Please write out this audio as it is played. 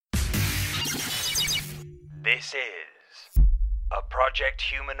This is a Project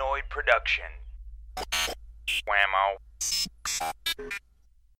Humanoid production. Whammo.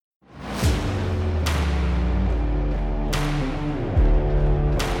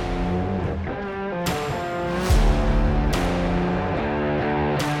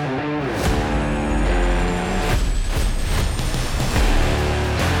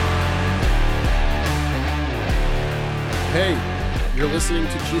 Hey, you're listening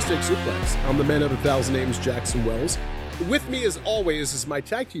to Cheesesteak Suplex. I'm the man of 1,000 names, Jackson Wells. With me, as always, is my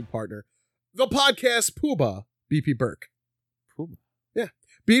tag team partner, the podcast Poobah, BP Burke. Poobah? Yeah.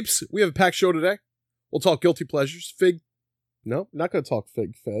 Beeps, we have a packed show today. We'll talk guilty pleasures, No, not going to talk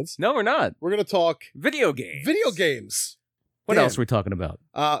fig feds. No, we're not. We're going to talk Video games. What Damn. else are we talking about?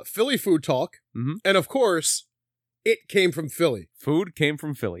 Philly food talk. Mm-hmm. And of course, it came from Philly. Food came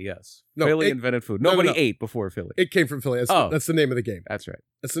from Philly, yes. No, Philly it- invented food. no, Nobody no. ate before Philly. It came from Philly. That's the name of the game. That's right.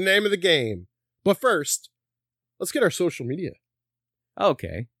 That's the name of the game. But first, let's get our social media.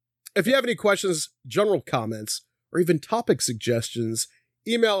 Okay. If you have any questions, general comments, or even topic suggestions,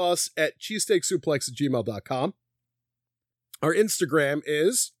 email us at cheesesteaksuplex@gmail.com. Our Instagram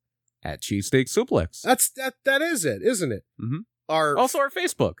is At Cheesesteak Suplex. that is it, isn't it? Mhm. Our Also our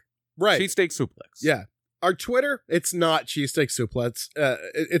Facebook. right, Cheesesteak Suplex. yeah. Our Twitter, it's not Cheesesteak Suplex.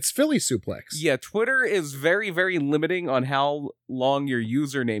 It's Philly Suplex. Yeah, Twitter is very, very limiting on how long your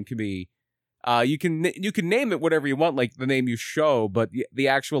username can be. You can name it whatever you want, like the name you show, but the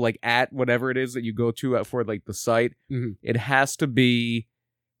actual like at whatever it is that you go to for like the site, Mhm. it has to be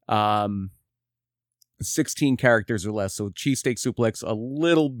 16 characters or less. So Cheesesteak Suplex a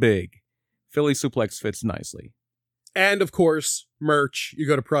little big. Philly Suplex fits nicely. And of course, merch. You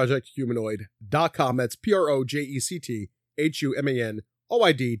go to projecthumanoid.com. That's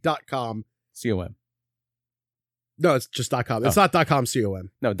projecthumanoid.com. COM. No, it's just .com. It's Oh. not .com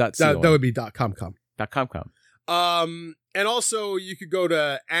com. No, That .com. would be .com com. .com. And also you could go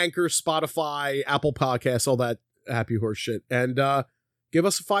to Anchor, Spotify, Apple Podcasts, all that happy horse shit, and give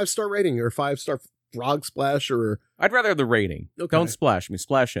us a 5-star rating or a 5-star frog splash, or I'd rather have the rating. Okay. Don't splash me.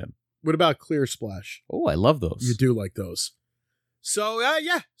 Splash him. what about clear splash? Oh, I love those. You do like those. So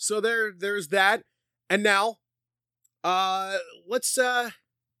yeah. So there's that. And now, let's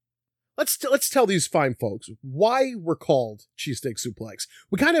tell these fine folks why we're called Cheesesteak Suplex.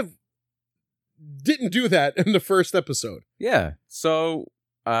 We kind of didn't do that in the first episode. Yeah. So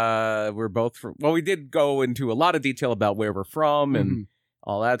we're both from, well, we did go into a lot of detail about where we're from and Mhm.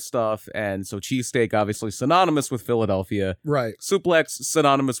 all that stuff. And so cheesesteak, obviously synonymous with Philadelphia. Right. Suplex,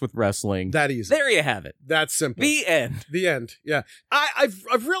 synonymous with wrestling. That easy. There you have it. That's simple. The end. The end. Yeah.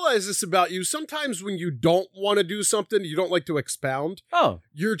 I've realized this about you. Sometimes when you don't want to do something, you don't like to expound. Oh,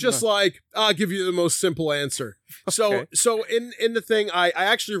 You're just like, I'll give you the most simple answer. So Okay. so in the thing, I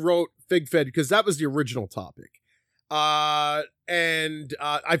actually wrote Fig Fed because that was the original topic. And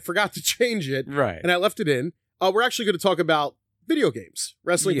I forgot to change it, right. and I left it in. We're actually going to talk about video games,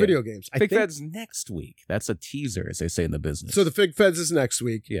 wrestling Yeah. video games. I Big think Fed's next week. That's a teaser, as they say in the business. so. The Fig Feds is next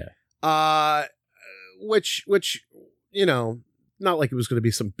week. yeah. Which not like it was going to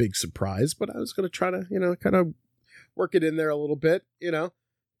be some big surprise, but I was going to try to kind of work it in there a little bit,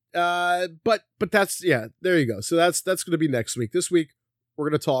 but that's there you go. So that's going to be next week. This week we're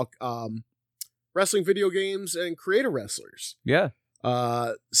going to talk wrestling video games and creator wrestlers. Yeah.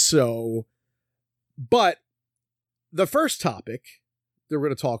 But the first topic that we're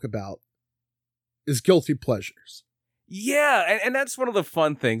going to talk about is guilty pleasures. Yeah, and that's one of the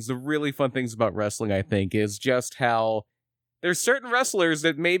fun things, the really fun things about wrestling, I think, is just how there's certain wrestlers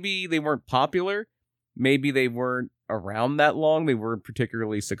that maybe they weren't popular, maybe they weren't around that long, they weren't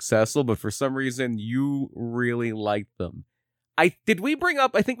particularly successful, but for some reason you really liked them. I think we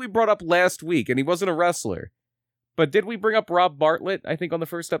brought up last week, and he wasn't a wrestler, but did we bring up Rob Bartlett, I think, on the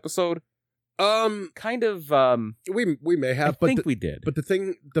first episode? Kind of, We may have, I think we did. But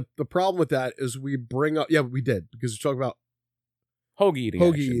the problem with that is we bring up, we did, because we talk about Hoagie eating hoagie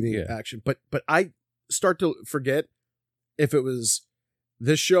action, eating yeah. action. But I start to forget if it was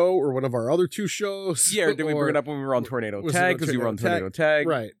this show or one of our other two shows. Yeah, or did we or- bring it up when we were on Tornado was it Tag? on Because you were on Tornado Tornado Tag.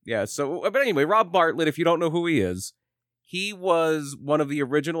 Right. Yeah, so, but anyway, Rob Bartlett, if you don't know who he is, he was one of the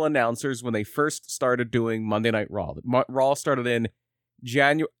original announcers when they first started doing Monday Night Raw. Raw started in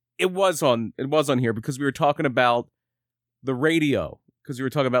January. It was on here because we were talking about the radio, because we were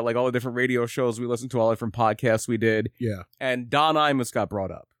talking about like all the different radio shows we listened to, all the different podcasts we did, Yeah. and Don Imus got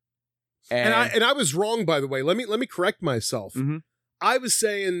brought up. And I was wrong, by the way. Let me correct myself. Mhm. I was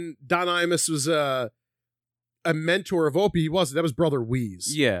saying Don Imus was a mentor of Opie. He wasn't. That was Brother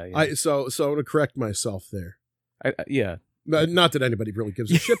Wheeze. Yeah. So I'm gonna correct myself there. Yeah. Not that anybody really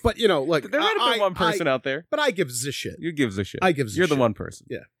gives a shit, but you know, like There might have been one person out there. but I gives a shit. You gives a shit. I gives a You're shit. the one person.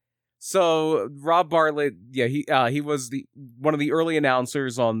 Yeah. So Rob Bartlett, yeah, he was one of the early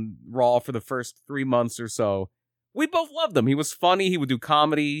announcers on Raw for the first 3 months or so. We both loved him. He was funny. He would do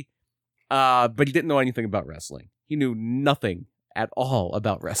comedy, but he didn't know anything about wrestling. He knew nothing at all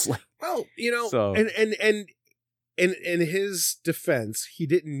about wrestling. Well, you know, So- and in his defense, he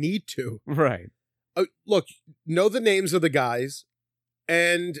didn't need to. Right. Look, know the names of the guys,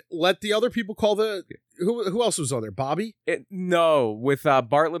 and let the other people call the who else was on there? Bobby No, with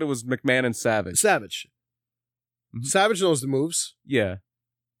Bartlett, it was McMahon and Savage. Savage. Mhm. Savage knows the moves. Yeah,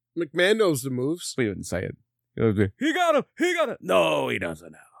 McMahon knows the moves. we didn't say it. It would be, he got him. He got him. No, he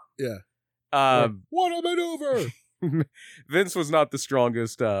doesn't know. Yeah. What a maneuver! Vince was not the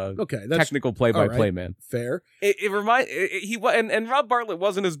strongest Okay, that's technical play-by-play all right. man. fair. And Rob Bartlett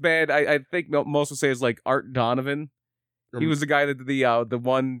wasn't as bad. I think most would say is like Art Donovan. He was the guy that did the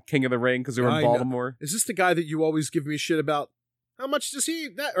one King of the Ring because they were I in know. Baltimore. Is this the guy that you always give me shit about? How much does he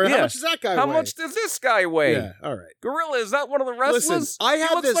that or how Yeah. much does that guy How weigh? much does this guy weigh? Yeah, all right. Gorilla, is that one of the wrestlers? Listen, I he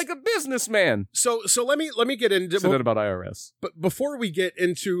have looks this- like a businessman. So let me get into Said that about IRS. but before we get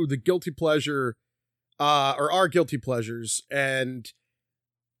into the guilty pleasure or our guilty pleasures, and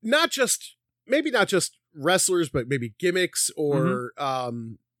not just wrestlers, but maybe gimmicks or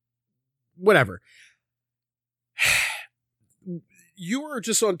whatever. You were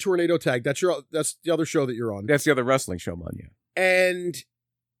just on Tornado Tag. That's the other show that you're on. That's the other wrestling show, man. Yeah. And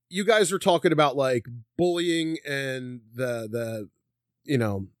you guys were talking about like bullying and the you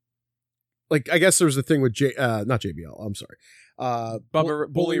know, like I guess there was a thing with not JBL. I'm sorry,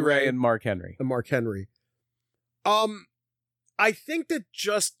 Bully Ray and Mark Henry. and Mark Henry. I think that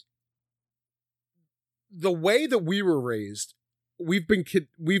just the way that we were raised, we've been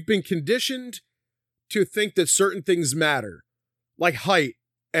conditioned to think that certain things matter, like height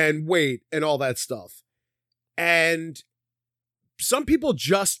and weight and all that stuff, and some people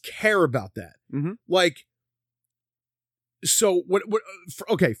just care about that. Mhm. Like, so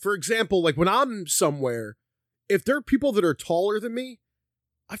for example, like when I'm somewhere, if there are people that are taller than me,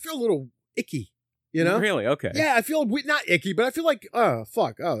 I feel a little icky, you know? Really? Okay. Yeah, I feel not icky, but I feel like, oh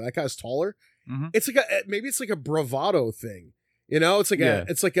fuck, oh that guy's taller. Mhm. It's like maybe it's like a bravado thing, you know? It's like Yeah.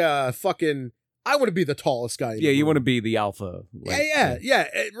 it's like a fucking. I want to be the tallest guy. in the Yeah, you room. want to be the alpha. Like, Yeah,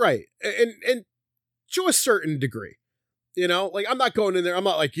 right, and to a certain degree, you know, like I'm not going in there. I'm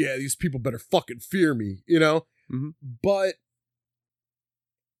not like, yeah, these people better fucking fear me, you know. Mhm. But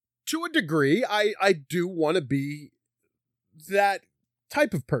to a degree, I do want to be that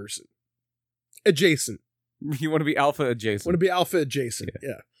type of person, adjacent. You want to be alpha I adjacent. want to be alpha adjacent.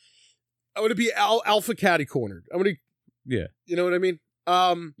 Yeah. I want to be alpha catty cornered. I want to, Yeah. you know what I mean.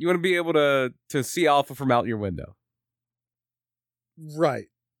 You want to be able to see alpha from out your window. Right.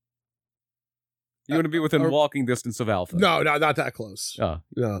 You want to be within or- walking distance of alpha. No, not that close. Oh,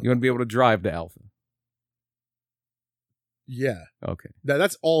 No. you want to be able to drive to alpha. Yeah. Okay.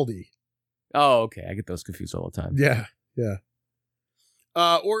 That's Aldi. Oh, okay. I get those confused all the time. Yeah.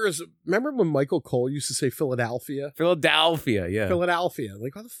 Remember when Michael Cole used to say Philadelphia? Philadelphia, yeah. Philadelphia.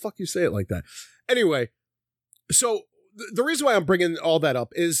 Like, how the fuck you say it like that? Anyway, so the reason why I'm bringing all that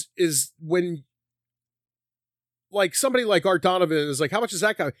up is when, like, somebody like Art Donovan is like, how much is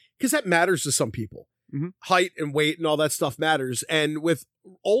that guy? Because that matters to some people. Mhm. Height and weight and all that stuff matters. And with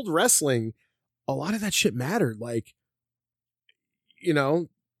old wrestling, a lot of that shit mattered. Like, you know,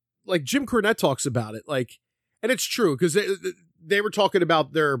 like Jim Cornette talks about it. Like, and it's true because they were talking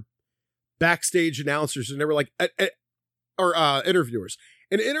about their backstage announcers and they were like, or interviewers.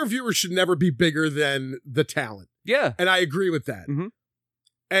 And interviewers should never be bigger than the talent. Yeah. And I agree with that. Mhm.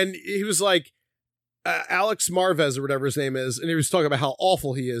 And he was like, Alex Marvez or whatever his name is, and he was talking about how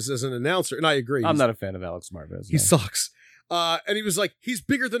awful he is as an announcer. And I agree. I'm not a fan of Alex Marvez. He no. sucks. And he was like, he's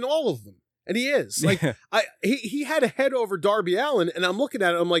bigger than all of them. And he is. Like, Yeah. he had a head over Darby Allin, and I'm looking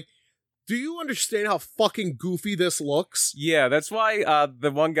at it, I'm like, do you understand how fucking goofy this looks? Yeah, that's why the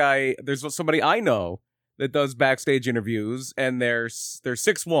one guy, there's somebody I know that does backstage interviews, and they're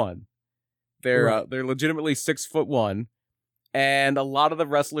 6'1". They're Right. they're legitimately 6'1", and a lot of the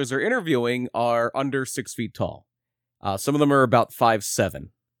wrestlers they're interviewing are under 6 feet tall. Some of them are about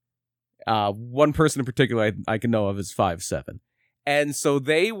 5'7". One person in particular I can know of is 5'7", and so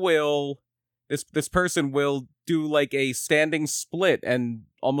they will. This person will do like a standing split and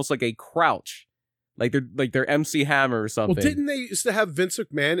almost like a crouch. Like they're MC Hammer or something. Well, didn't they used to have Vince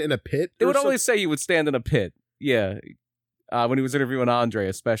McMahon in a pit? They or would something? always say he would stand in a pit. Yeah. When he was interviewing Andre,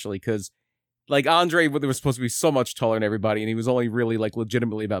 especially, because like Andre was supposed to be so much taller than everybody, and he was only really like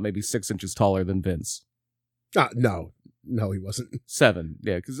legitimately about maybe 6 inches taller than Vince. No. No, he wasn't. 7.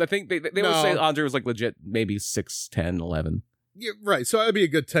 Yeah, because I think they would No. say Andre was like legit maybe 6'10", 11. Yeah, right. So that'd be a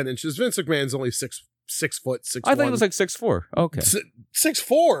good 10 inches. Vince McMahon's only 6 foot, 6'1". I thought he was like 6'4". Okay.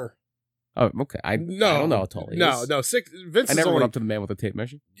 6'4". Oh, okay. I don't know how tall he is. No. Vince I is never only, went up to the man with a tape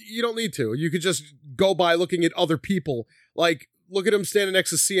measure. You don't need to. You could just go by looking at other people. Like, look at him standing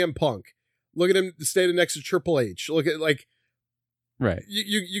next to CM Punk. Look at him standing next to Triple H. Look at, like, Right.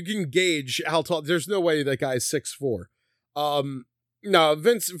 you can gauge how tall. There's no way that guy's 6'4". No,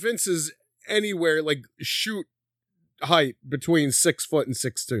 Vince is anywhere like shoot height between 6 foot and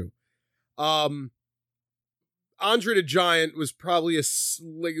 6'2". Andre the Giant was probably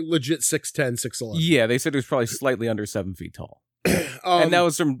like legit 6'10", 6'11". Yeah, they said he was probably slightly under 7 feet tall. And that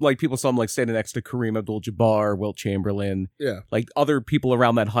was from, like, people saw him, like, standing next to Kareem Abdul-Jabbar, Wilt Chamberlain. Yeah. Like, other people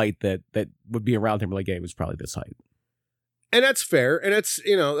around that height that would be around him, like, yeah, he was probably this height. And that's fair. And it's,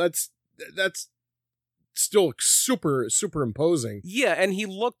 that's still super, super imposing. Yeah, and he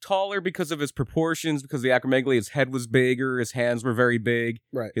looked taller because of his proportions, because the acromegaly, his head was bigger, his hands were very big,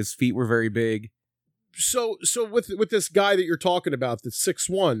 Right. his feet were very big. So with this guy that you're talking about, that's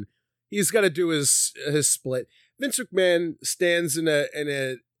 6'1", he's got to do his split. Vince McMahon stands in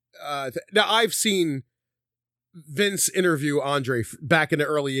a now I've seen Vince interview Andre back in the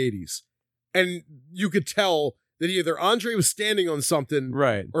early 80s, and you could tell that either Andre was standing on something,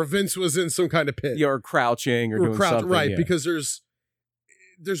 Right. or Vince was in some kind of pit. Yeah, or crouching or doing something. right? Yeah. Because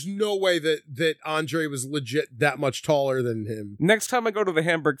there's no way that Andre was legit that much taller than him. Next time I go to the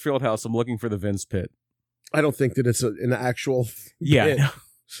Hamburg Fieldhouse, I'm looking for the Vince pit. I don't think that it's an actual Yeah, pit. I know.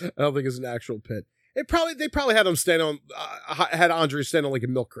 I don't think it's an actual pit. They probably had him stand on had Andre stand on like a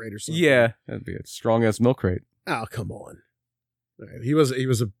milk crate or something. Yeah, that'd be a strong ass milk crate. Oh, come on. All right, he was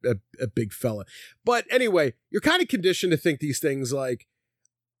a big fella. But anyway, you're kind of conditioned to think these things like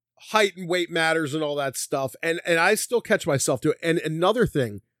height and weight matters and all that stuff. And I still catch myself doing it. And another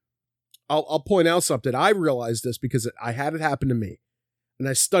thing, I'll point out something. I realized this because I had it happen to me. And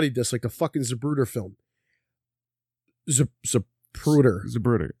I studied this like the fucking Zapruder film. Zapruder.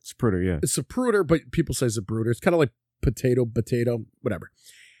 Zapruder, yeah. It's Zapruder, but people say Zapruder. It's kind of like potato, whatever.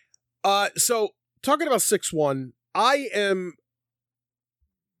 So talking about 6'1", I am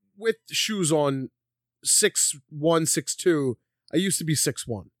with shoes on 6'1", 6'2". I used to be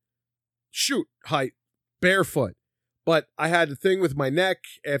 6'1". Shoot height, barefoot. But I had a thing with my neck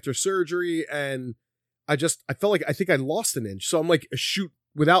after surgery, and I felt like I think I lost an inch. So I'm like a shoot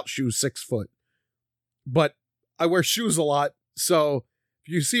without shoes, 6 foot. But I wear shoes a lot, so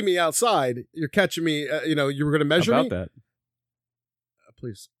if you see me outside, you're catching me. You were going to measure How me. about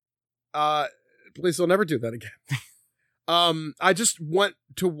Please, please don't ever do that again. I just want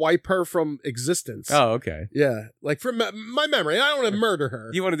to wipe her from existence. that? Oh, okay. Yeah, like from my memory. I don't want to murder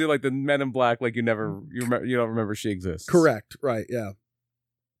her. You want to do like the Men in Black, like you don't remember she exists. Correct. Right. Yeah.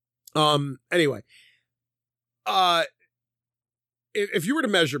 Anyway, if you were to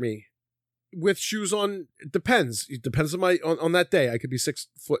measure me with shoes on, it depends. It depends on that day. I could be 6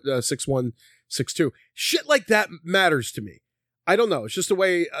 foot, 6'1", 6'2". Shit like that matters to me. I don't know. It's just the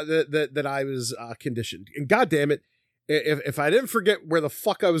way that I was conditioned. And goddamn it, if I didn't forget where the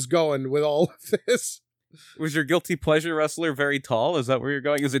fuck I was going with all of this. Was your guilty pleasure wrestler very tall? Is that where you're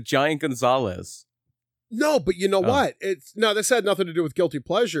going? Is it Giant Gonzalez? No, but you know what? This had nothing to do with guilty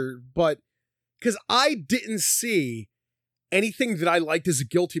pleasure, but because I didn't see anything that I liked as a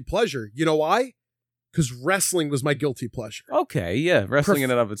guilty pleasure. You know why? Because wrestling was my guilty pleasure. Okay, yeah. Wrestling in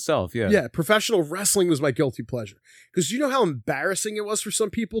and of itself, yeah. Yeah, professional wrestling was my guilty pleasure. Because you know how embarrassing it was for some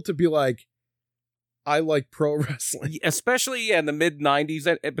people to be like, I like pro wrestling. Especially in the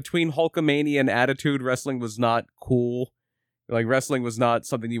mid-90s, between Hulkamania and Attitude, wrestling was not cool. Like, wrestling was not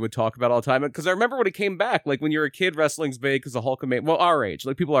something you would talk about all the time. Because I remember when it came back, like, when you're a kid, wrestling's big because of Hulkamania. Well, our age,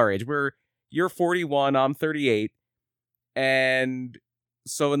 like, people our age. You're 41, I'm 38. And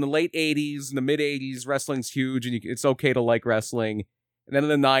so in the late 80s, in the mid 80s, wrestling's huge and it's okay to like wrestling. And then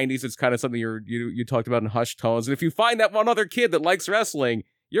in the 90s, it's kind of something you talked about in hushed tones. And if you find that one other kid that likes wrestling,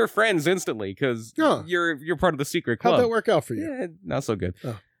 you're friends instantly because you're part of the secret club. How'd that work out for you? Yeah, not so good.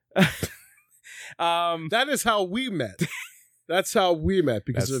 Oh. That is how we met. That's how we met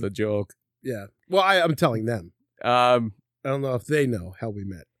because that's the joke. Yeah. Well, I'm telling them. I don't know if they know how we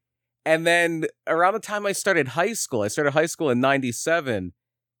met. And then around the time I started high school in 97,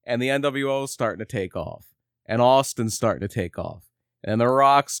 and the NWO starting to take off, and Austin's starting to take off, and The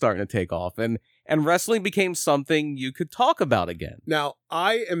Rock's starting to take off, and wrestling became something you could talk about again. Now,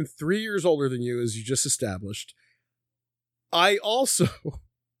 I am 3 years older than you, as you just established. I also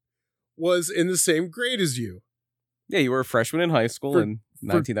was in the same grade as you. Yeah, you were a freshman in high school in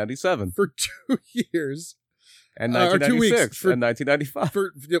 1997. For 2 years. And Or 2 weeks 1996 and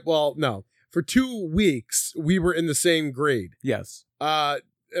 1995. For 2 weeks we were in the same grade. Yes.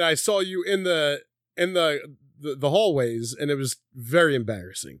 And I saw you in the hallways, and it was very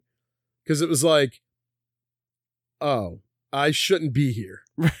embarrassing because it was like, oh, I shouldn't be here.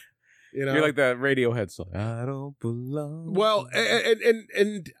 You know, You're like that Radiohead song. I don't belong. well,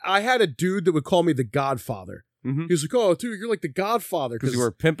 and I had a dude that would call me the Godfather. Mhm. He was like, "Oh, dude, you're like the Godfather," Because you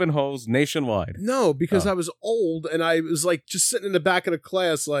were pimping hoes nationwide. No, because Oh. I was old and I was like just sitting in the back of the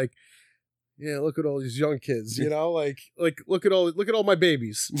class, like, yeah, look at all these young kids, you know, like look at all my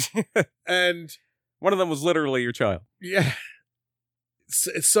babies, and One of them was literally your child. yeah,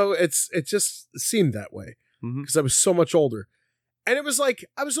 it just seemed that way Mhm. because I was so much older, and it was like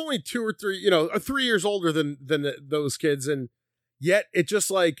I was only 2 or 3, 3 years older than those kids, and yet it just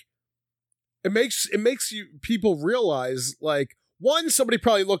like it makes you people realize like. One, somebody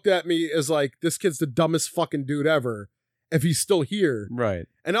probably looked at me as like, this kid's the dumbest fucking dude ever if he's still here. Right.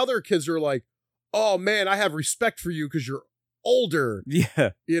 And other kids are like, oh man, I have respect for you because you're older.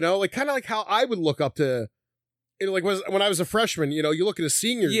 Yeah. Like kind of like how I would look up to, like when I was a freshman, you look at a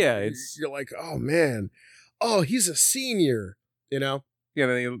senior. Yeah, you're like, oh man, oh, he's a senior, Yeah,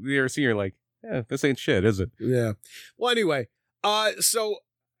 then you're a senior, like, yeah, this ain't shit, is it? Yeah. Well, anyway, so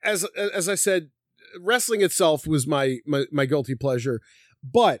as I said, wrestling itself was my guilty pleasure,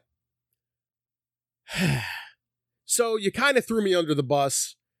 but so you kind of threw me under the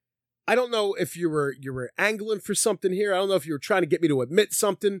bus. I don't know if you were angling for something here. I don't know if you were trying to get me to admit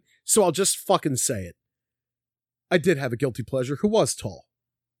something. So I'll just fucking say it. I did have a guilty pleasure who was tall.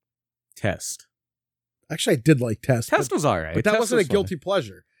 Test. Actually, I did like Test. Test was all right. But that Test wasn't was a guilty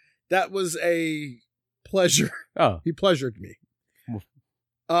pleasure. That was a pleasure. fun. Oh. He pleasured me.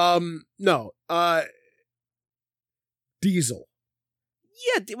 No. Diesel.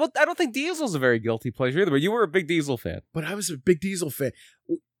 Yeah, well, I don't think Diesel's a very guilty pleasure either, but you were a big Diesel fan. But I was a big Diesel fan.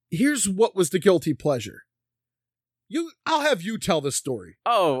 Here's what was the guilty pleasure. I'll have you tell the story.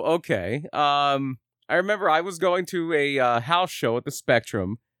 Oh, okay. I remember I was going to a house show at the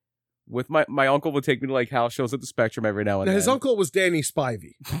Spectrum with my uncle would take me to like house shows at the Spectrum every now and Now, then. his uncle was Danny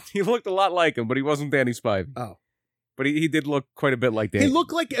Spivey. He looked a lot like him, but he wasn't Danny Spivey. Oh. But he did look quite a bit like Danny. He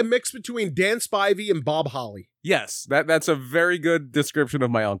looked like a mix between Dan Spivey and Bob Holly. Yes, that's a very good description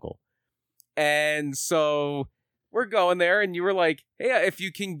of my uncle. And so we're going there, and you were like, hey, if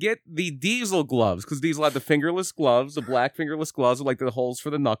you can get the Diesel gloves, because Diesel had the fingerless gloves, the black fingerless gloves with like the holes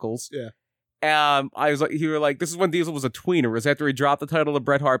for the knuckles. Yeah. I was like, you were like, this is when Diesel was a tweener. It was after he dropped the title to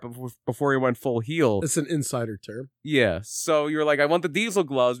Bret Hart before he went full heel. It's an insider term. Yeah. So you were like, I want the Diesel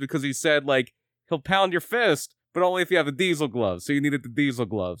gloves because he said like he'll pound your fist, but only if you have the Diesel gloves. So you needed the Diesel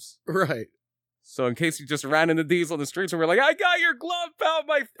gloves. Right. So in case you just ran into Diesel in the streets and we're like, I got your glove, pound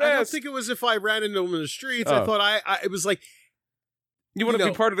my fist. I don't think it was if I ran into him in the streets. Oh. I thought it was like, you want to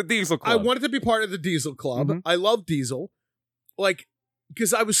be part of the Diesel club. I wanted to be part of the Diesel Club. Mhm. I love Diesel. Like,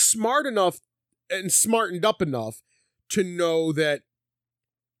 because I was smart enough and smartened up enough to know that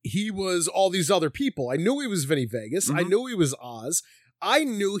he was all these other people. I knew he was Vinny Vegas. I Mhm. knew he was Oz. I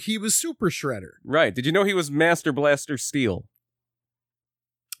knew he was Super Shredder. Right. Did you know he was Master Blaster Steel?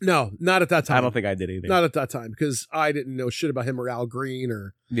 No, not at that time. I don't think I did either. Not at that time, because I didn't know shit about him or Al Green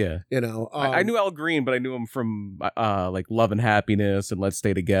or, Yeah. I knew Al Green, but I knew him from like Love and Happiness and Let's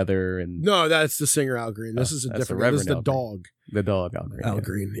Stay Together and No, that's the singer Al Green. This Oh, is a that's different the guy. This is the Reverend Al dog. the dog Al Green. Al yeah.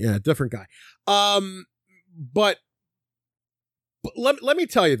 Green. Yeah, different guy. But let me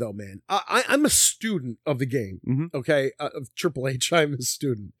tell you though, man, I'm a student of the game. Mhm. Okay, of Triple H, I'm a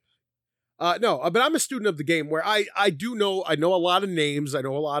student. No, but I'm a student of the game where I know a lot of names. I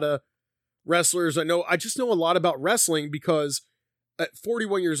know a lot of wrestlers. I just know a lot about wrestling because at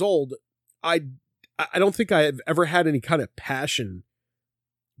 41 years old, I don't think I have ever had any kind of passion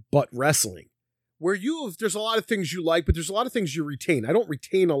but wrestling. Where there's a lot of things you like, but there's a lot of things you retain. I don't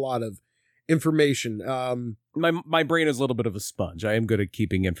retain a lot of information. My brain is a little bit of a sponge. I am good at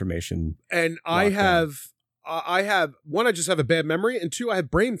keeping information. And I Locked down. have one, I just have a bad memory, and two, I have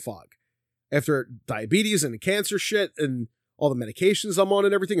brain fog after diabetes and the cancer shit and all the medications I'm on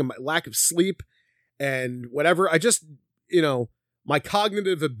and everything, and my lack of sleep and whatever. I just, my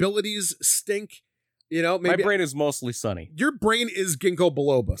cognitive abilities stink. Maybe My brain is mostly sunny. your brain is ginkgo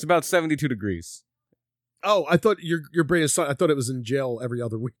biloba. It's about 72 degrees. Oh, I thought your brain is. I thought it was in jail every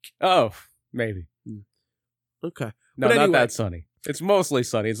other week. Oh, maybe. Okay. No, But not anyway. that sunny. It's mostly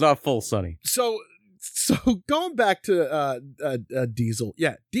sunny. It's not full sunny. So going back to Diesel,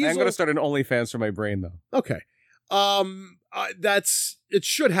 yeah, Diesel. I'm going to start an OnlyFans for my brain, though. Okay. It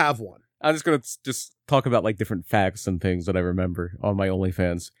should have one. I'm just gonna just talk about like different facts and things that I remember on my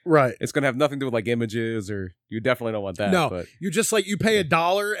OnlyFans. Right. It's gonna have nothing to do with like images, or you definitely don't want that. No, but you just like you pay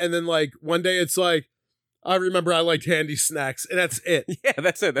 $1 and then like one day it's like, I remember I liked Handy Snacks and that's it. yeah,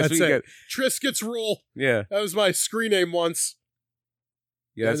 that's it. That's what you get. Triscuits rule. Yeah, That was my screen name once.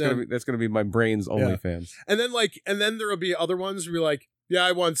 yeah. That's gonna be my brain's OnlyFans. And then there will be other ones where you're like, yeah,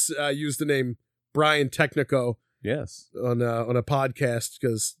 I once used the name Brian Technico Yes. on a podcast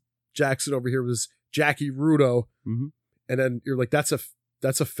because Jackson over here was Jackie Rudo. Mm-hmm. And then you're like, that's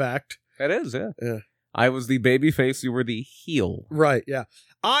a fact. That is, yeah. Yeah. I was the baby face. You were the heel. Right. Yeah.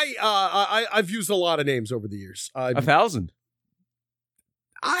 I've used a lot of names over the years. 1,000.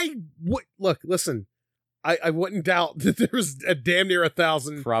 Listen, I wouldn't doubt that there was a damn near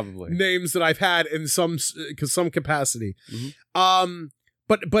 1,000 Probably. names that I've had in some capacity. Mhm.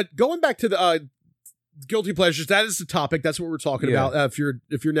 But going back to the guilty pleasures, that is the topic. That's what we're talking Yeah. about.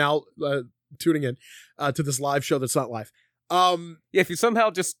 If you're now tuning in to this live show that's not live. Yeah, if you somehow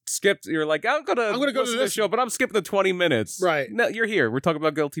just skipped, you're like, I'm gonna go listen to to this the show, but I'm skipping the 20 minutes. Right. No, you're here. We're talking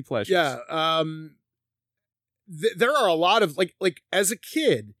about guilty pleasures. Yeah. There are a lot of like as a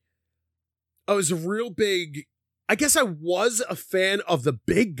kid, I was a real big. I guess I was a fan of the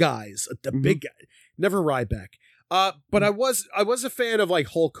big guys, big guy, never Ryback. But I was a fan of like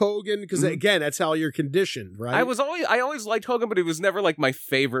Hulk Hogan because again, that's how you're conditioned, right? I always liked Hogan, but he was never like my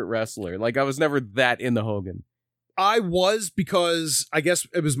favorite wrestler. Like I was never that into Hogan. I was because I guess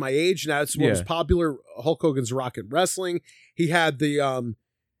it was my age. Now it's what was Yeah. popular. Hulk Hogan's Rocket Wrestling. He had the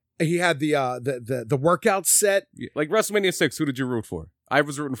workout set. Like WrestleMania 6, who did you root for? I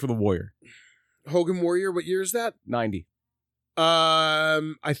was rooting for the Warrior. Hogan Warrior. What year is that? 90.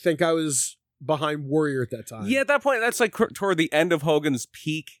 I think I was behind Warrior at that time. Yeah, at that point, that's like toward the end of Hogan's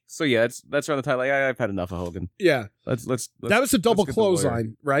peak. So yeah, that's around the time. Like I've had enough of Hogan. Yeah. Let's That was a double let's get the Warrior.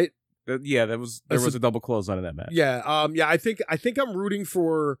 clothesline, right? Yeah, there was a double clothesline in that match. Yeah. Yeah. I think I'm rooting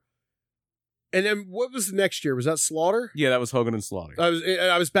for. And then what was the next year? Was that Slaughter? Yeah, that was Hogan and Slaughter.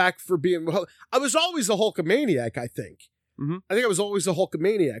 I was back for being. I was always a Hulkamaniac. I think. Mhm. I think I was always a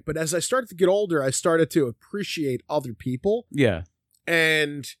Hulkamaniac. But as I started to get older, I started to appreciate other people. Yeah.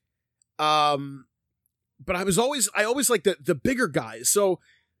 And, but I always like the bigger guys. So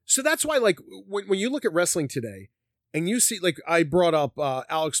that's why like when you look at wrestling today, and you see like I brought up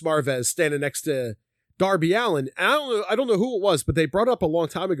Alex Marvez standing next to Darby Allin. And I don't know who it was, but they brought up a long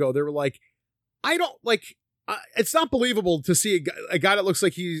time ago. They were like, it's not believable to see a guy that looks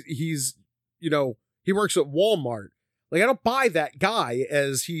like he's he works at Walmart. Like I don't buy that guy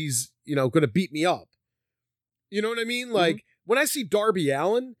as he's going to beat me up. You know what I mean? Like when I see Darby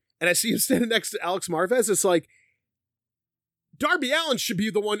Allin and I see him standing next to Alex Marvez, it's like Darby Allin should be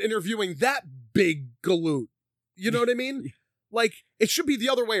the one interviewing that big galoot. You know what I mean? Like it should be the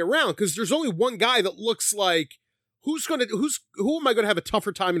other way around because there's only one guy that looks like who am I going to have a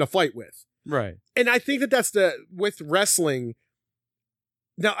tougher time in a fight with? Right. And I think that's with wrestling.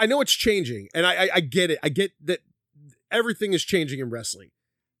 Now I know it's changing, and I get it. I get that everything is changing in wrestling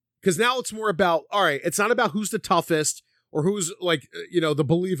because now it's more about all right. It's not about who's the toughest or who's like the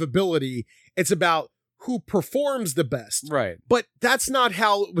believability. It's about who performs the best. Right. But that's not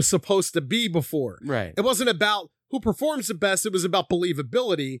how it was supposed to be before. Right. It wasn't about who performs the best. It was about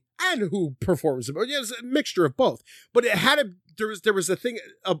believability and who performs the best. Yeah, it's a mixture of both. But it had there was a thing,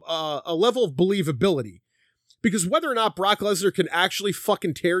 a level of believability. Because whether or not Brock Lesnar can actually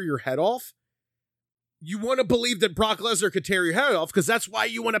fucking tear your head off, you want to believe that Brock Lesnar could tear your head off because that's why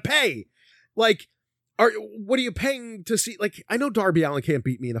you want to pay. Like, what are you paying to see? Like, I know Darby Allin can't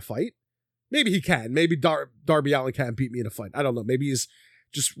beat me in a fight. Maybe he can. Maybe Darby Allin can't beat me in a fight. I don't know. Maybe he's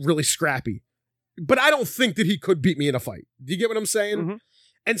just really scrappy. But I don't think that he could beat me in a fight. Do you get what I'm saying? Mm-hmm.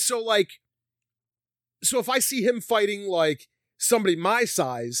 And so, so if I see him fighting, like, somebody my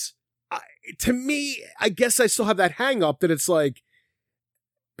size, to me, I guess I still have that hang up that it's like,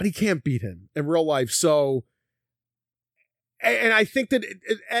 but he can't beat him in real life. So, and I think that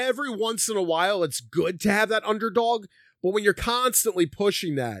every once in a while, it's good to have that underdog. But when you're constantly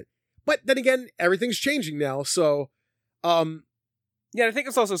pushing that, but then again, everything's changing now. So, yeah, I think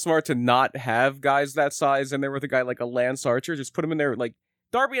it's also smart to not have guys that size in there with a guy like a Lance Archer. Just put him in there like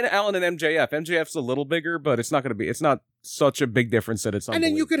Darby and Allin and MJF. MJF's a little bigger, but it's not such a big difference that it's and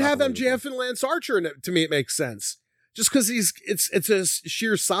then you could have unbelievable. MJF and Lance Archer, and to me, it makes sense. Just because it's a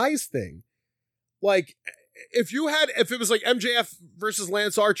sheer size thing. Like, if it was like MJF versus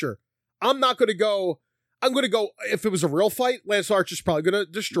Lance Archer, I'm not going to go. I'm going to go, if it was a real fight, Lance Archer's probably going to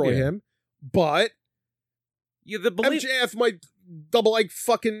destroy him. But yeah, the belief. MJF might, double like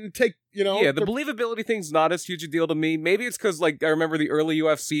fucking take, you know. Yeah, the believability thing's not as huge a deal to me. Maybe it's because, like, I remember the early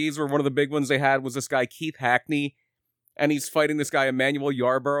UFCs where one of the big ones they had was this guy, Keith Hackney, and he's fighting this guy, Emmanuel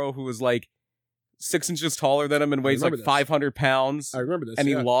Yarborough, who was, like, 6 inches taller than him and weighs, like, 500 pounds. I remember this, and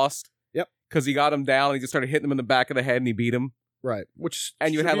he lost. Yep. Because he got him down, and he just started hitting him in the back of the head, and he beat him. Right. Which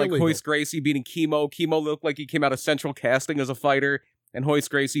and you had, like, Hoist Gracie beating Chemo. Chemo looked like he came out of Central Casting as a fighter, and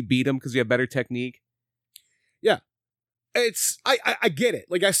Hoist Gracie beat him because he had better technique. Yeah. It's I get it.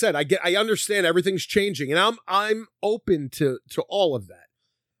 Like I said, I understand everything's changing, and I'm open to all of that.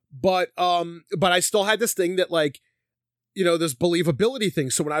 But I still had this thing that, like, you know, this believability thing.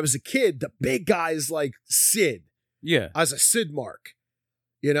 So when I was a kid, the big guys like Sid. Yeah. I was a Sid mark.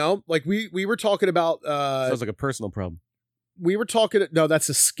 You know? Like we were talking about sounds like a personal problem. We were talking no, that's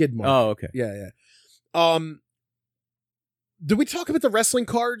a skid mark. Oh, okay. Yeah. Did we talk about the wrestling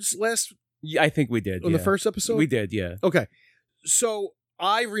cards last Yeah, I think we did. on the first episode? We did, yeah. Okay. So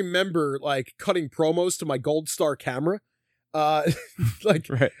I remember like cutting promos to my Gold Star camera. Like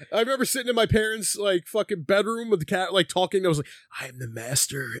right. I remember sitting in my parents' like fucking bedroom with the cat like talking. I was like, I am the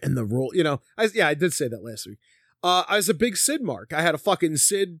master and the role. You know, I did say that last week. I was a big Sid mark. I had a fucking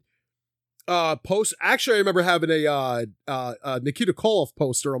Sid post. Actually, I remember having a Nikita Koloff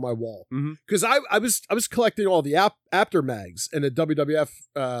poster on my wall because I was collecting all the Apter mags and the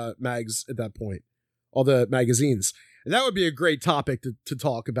WWF mags at that point, all the magazines, and that would be a great topic to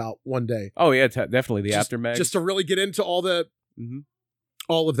talk about one day. Oh yeah, definitely the Apter mags, just to really get into all the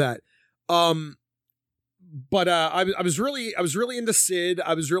all of that. But I was really into Sid.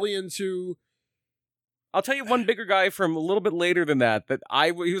 I was really into. I'll tell you one bigger guy from a little bit later than that.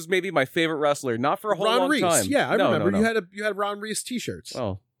 He was maybe my favorite wrestler, not for a whole long time. Yeah, I remember. No. You had Ron Reese t-shirts.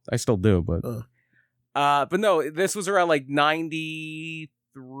 Oh, I still do, but no, this was around like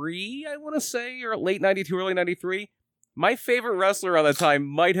 93, I want to say, or late 92, early 93. My favorite wrestler around that time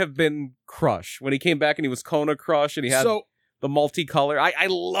might have been Crush when he came back and he was Kona Crush and he had the multicolor. I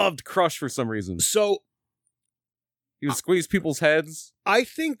loved Crush for some reason. So he would squeeze people's heads. I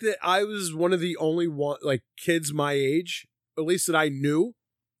think that I was one of the only kids my age, at least that I knew,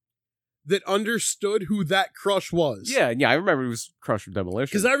 that understood who that Crush was. Yeah, I remember he was Crush from Demolition.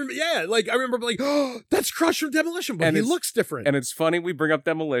 Because I remember like, oh, that's Crush from Demolition, but he looks different. And it's funny we bring up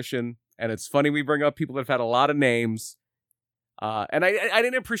Demolition, and it's funny we bring up people that have had a lot of names. And I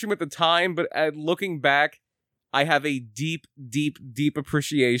didn't appreciate him at the time, but looking back, I have a deep, deep, deep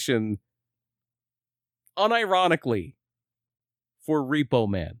appreciation, unironically, for Repo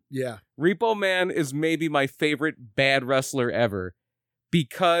Man. Yeah. Repo Man is maybe my favorite bad wrestler ever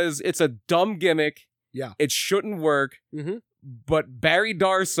because it's a dumb gimmick. Yeah. It shouldn't work. But Barry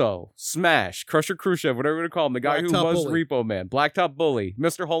Darso, Smash, Crusher Khrushchev, whatever you want to call him, the guy who was Bully. Repo Man, Blacktop Bully,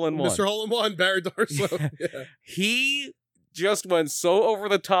 Mr. Hole-in-One. Mr. Hole-in-One, Barry Darso. Yeah. He just went so over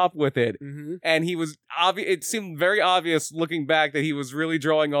the top with it, and he was it seemed very obvious looking back that he was really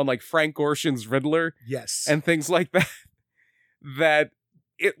drawing on like Frank Gorshin's Riddler, yes, and things like that. That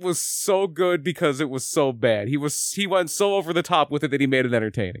it was so good because it was so bad. He went so over the top with it that he made it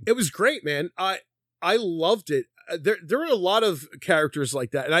entertaining. It was great, man. I loved it. There were a lot of characters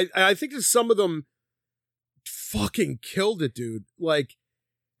like that, and I think that some of them fucking killed it, dude. Like.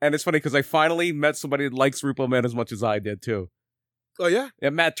 And it's funny because I finally met somebody that likes Repo Man as much as I did, too. Oh, yeah?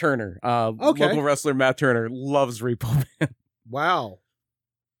 Yeah, Matt Turner. Local wrestler Matt Turner loves Repo Man. Wow.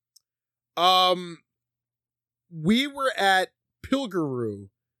 We were at Pilgaroo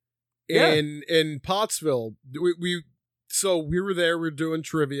in Pottsville. So we were there. We were doing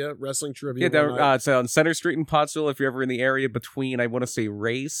trivia, wrestling trivia. Yeah, it's on Center Street in Pottsville if you're ever in the area between, I want to say,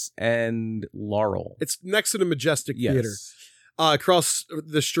 Race and Laurel. It's next to the Majestic Theater. Across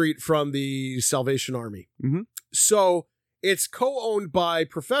the street from the Salvation Army. So it's co-owned by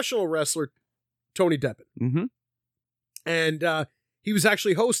professional wrestler Tony Deppen. And he was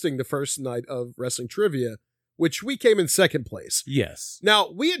actually hosting the first night of wrestling trivia, which we came in second place. Yes.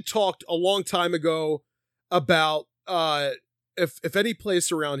 Now, we had talked a long time ago about if any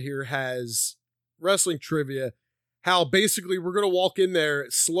place around here has wrestling trivia, how basically we're going to walk in there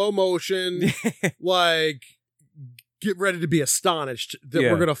slow motion, like... get ready to be astonished that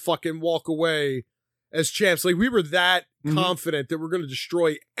we're going to fucking walk away as champs. Like, we were that confident that we're going to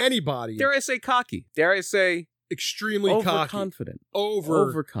destroy anybody. Dare I say cocky? Dare I say... extremely cocky. Overconfident.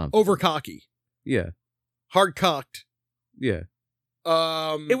 Overconfident. Over cocky. Yeah. Hard cocked. Yeah.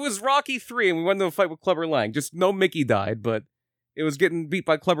 It was Rocky 3 and we went to a fight with Clubber Lang. Just no Mickey died, but it was getting beat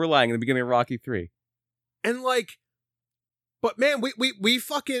by Clubber Lang in the beginning of Rocky 3. And like... But man, we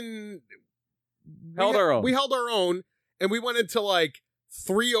fucking... held our own. We held our own, and we went into like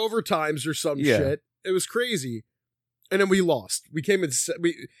 3 overtimes or some shit. It was crazy. and then we lost. We came in.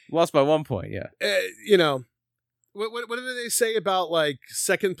 We Lost by 1 point, yeah. you know, what did they say about like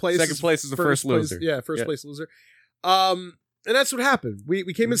second place? Second place is the first loser. Yeah, first place loser. And that's what happened.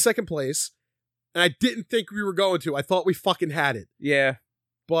 We came in second place, and I didn't think we were going to. I thought we fucking had it. Yeah.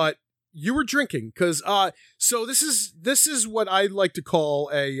 But you were drinking because so this is what I like to call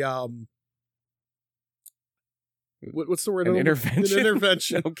a what's the word? An intervention? An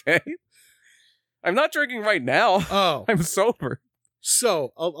intervention. Okay. I'm not drinking right now. Oh. I'm sober.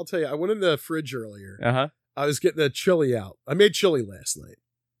 So I'll tell you, I went in the fridge earlier. Uh-huh. I was getting the chili out. I made chili last night.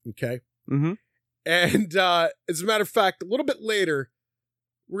 Okay. Mm-hmm. And as a matter of fact, a little bit later,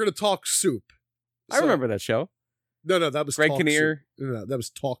 we're gonna talk soup. I remember that show. No, that was Greg Talk Kinnear. Soup. No, that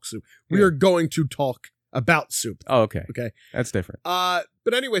was Talk Soup. We are going to talk about soup. Oh, okay. Okay. That's different. But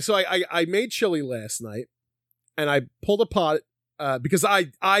anyway, so I made chili last night, and I pulled a pot because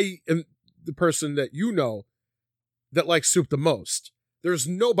I am the person that you know that likes soup the most. There's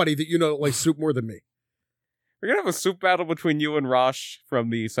nobody that you know that likes soup more than me. We're gonna have a soup battle between you and Rosh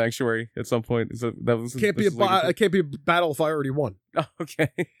from the Sanctuary at some point. Can't be a battle if I already won. Oh, okay.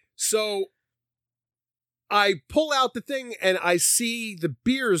 So I pull out the thing and I see the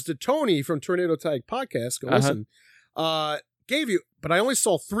beers that Tony from Tornado Tag Podcast, go listen, gave you, but I only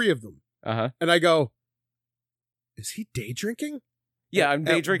saw 3 of them. Uh-huh. And I go, is he day drinking? Yeah, I'm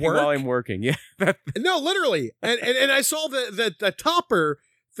day drinking work? while I'm working. Yeah. No, literally. And I saw the topper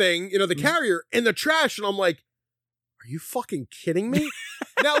thing, the carrier in the trash, and I'm like, are you fucking kidding me?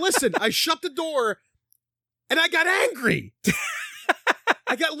 Now listen, I shut the door and I got angry.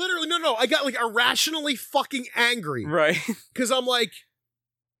 I got literally, I got like irrationally fucking angry. Right. Because I'm like,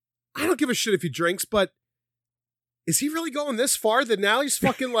 I don't give a shit if he drinks, but is he really going this far that now he's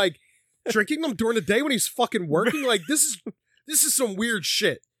fucking like drinking them during the day when he's fucking working? Like, this is some weird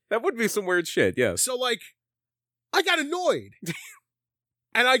shit. That would be some weird shit, yes. So like, I got annoyed.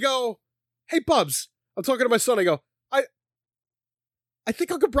 And I go, hey, Bubs, I'm talking to my son. I go, I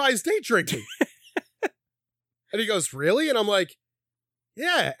think Uncle Brian's day drinking. And he goes, really? And I'm like,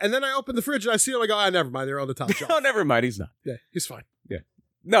 yeah. And then I open the fridge and I see him. I go, never mind. They're on the top shelf. Oh, never mind. He's not. Yeah, he's fine. Yeah.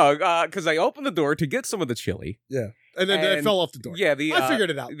 No, because I opened the door to get some of the chili. Yeah. And then I fell off the door. Yeah, I figured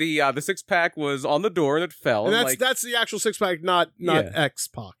it out. The 6-pack was on the door and it fell. And that's the actual 6-pack, not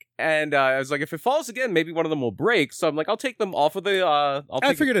X-Pac. And I was like, if it falls again, maybe one of them will break. So I'm like, I'll take them off of the.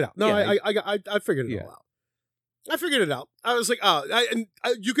 I figured it out. No, yeah, I figured it all out. I figured it out. I was like,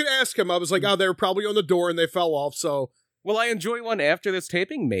 you could ask him. I was like, they were probably on the door and they fell off. So, will I enjoy one after this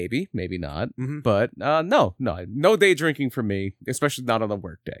taping? Maybe not. Mm-hmm. But no day drinking for me, especially not on a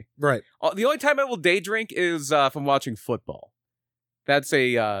work day. Right. The only time I will day drink is if I'm watching football. That's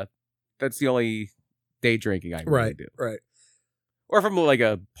the only day drinking I really do. Right. Or from like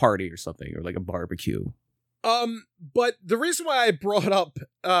a party or something, or like a barbecue. But the reason why I brought up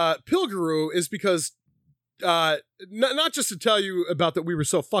Pilguru is because not just to tell you about that we were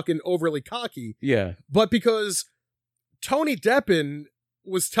so fucking overly cocky. Yeah. But because Tony Deppen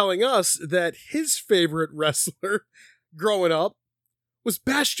was telling us that his favorite wrestler growing up was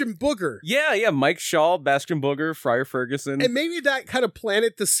Bastion Booger. Yeah, Mike Shaw, Bastion Booger, Friar Ferguson. And maybe that kind of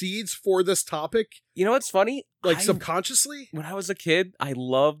planted the seeds for this topic. You know what's funny? Subconsciously? When I was a kid, I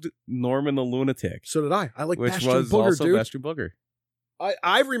loved Norman the Lunatic. So did I. I like which Bastion was Booger, also dude. Bastion Booger.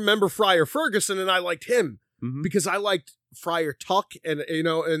 I remember Friar Ferguson and I liked him Mm-hmm. because I liked Friar Tuck and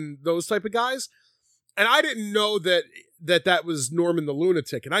and those type of guys. And I didn't know that was Norman the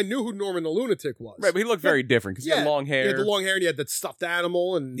Lunatic. And I knew who Norman the Lunatic was. Right, but he looked very different because he had long hair. He had the long hair and he had that stuffed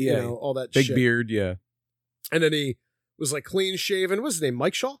animal and all that big shit. beard, yeah. And then he was like clean shaven. What's his name?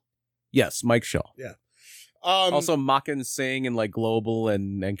 Mike Shaw? Yes, Mike Shaw. Yeah. Also Makan Singh in like Global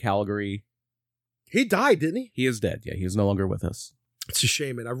and Calgary. He died, didn't he? He is dead, yeah. He is no longer with us. It's a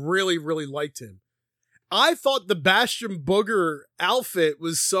shame, man. I really, really liked him. I thought the Bastion Booger outfit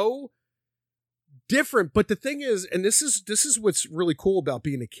was so different, but the thing is, and this is what's really cool about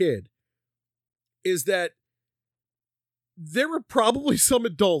being a kid, is that there were probably some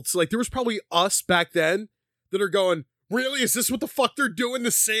adults, like there was probably us back then, that are going, really? Is this what the fuck they're doing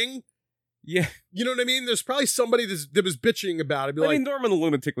to sing? Yeah. You know what I mean? There's probably somebody that was bitching about it. I mean, Norman the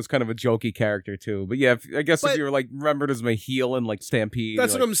Lunatic was kind of a jokey character too. But yeah, I guess if you were like remembered as my heel in like Stampede.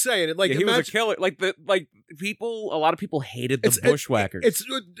 That's what I'm saying. He was a killer. Like a lot of people hated the Bushwhackers.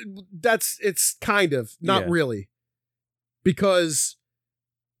 It's kind of, not really. Because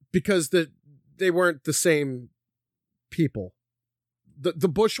they weren't the same people. The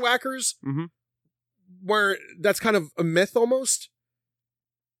Bushwhackers were, that's kind of a myth almost.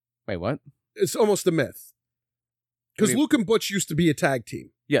 Wait, what? It's almost a myth. Because Luke and Butch used to be a tag team.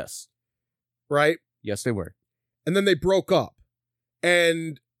 Yes. Right? Yes, they were. and then they broke up.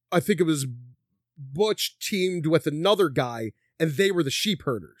 And I think it was Butch teamed with another guy, and they were the sheep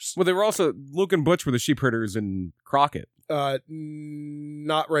herders. Well, they were also Luke and Butch were the sheep herders in Crockett.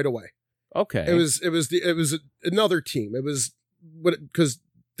 Not right away. Okay. It was another team. It was because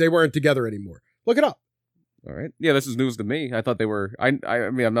they weren't together anymore. Look it up. All right. Yeah, this is news to me. I thought they were. I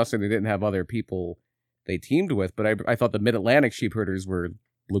mean, I'm not saying they didn't have other people they teamed with, but I thought the Mid-Atlantic sheep herders were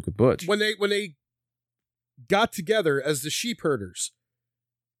Luke and Butch. When they got together as the sheep herders,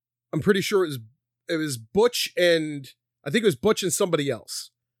 I'm pretty sure it was Butch and I think it was Butch and somebody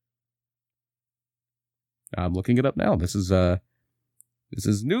else. I'm looking it up now. This is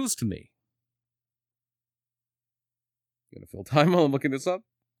news to me. Gonna fill time while I'm looking this up.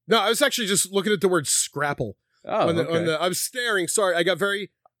 No, I was actually just looking at the word scrapple. Oh, okay. I was staring. Sorry, I got very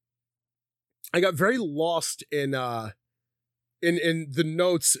lost in the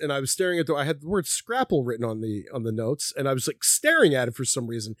notes, and I was staring at I had the word scrapple written on the notes, and I was like staring at it for some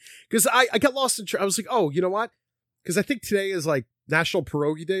reason because I got lost in. I was like, oh, you know what? Because I think today is like National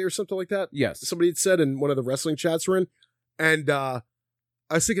Pierogi Day or something like that. Yes, somebody had said in one of the wrestling chats we're in, and I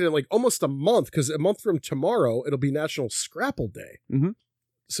was thinking in like almost a month because a month from tomorrow it'll be National Scrapple Day. Mm-hmm.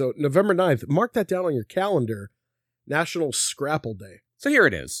 So November 9th, mark that down on your calendar. National Scrapple Day. So here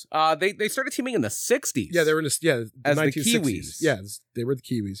it is. They started teaming in the 60s. Yeah, they were in the as the 1960s. Kiwis. Yeah, they were the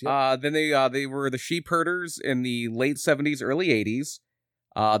Kiwis. Yeah. Then they were the sheep herders in the late 70s, early 80s.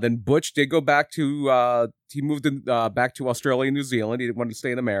 Then Butch did go back to he moved back to Australia and New Zealand. He didn't want to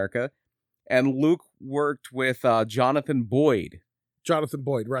stay in America. And Luke worked with Jonathan Boyd. Jonathan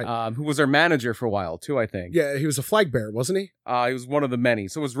Boyd, right. Who was our manager for a while too, I think. Yeah, he was a flag bearer, wasn't he? He was one of the many.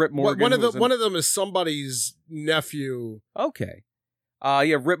 So was Rip Morgan. One of them is somebody's nephew. Okay.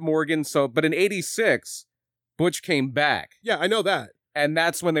 Yeah, Rip Morgan. So, but in '86, Butch came back. Yeah, I know that. And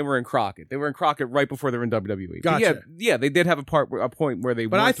that's when they were in Crockett. They were in Crockett right before they were in WWE. Gotcha. Yeah, they did have a point where they.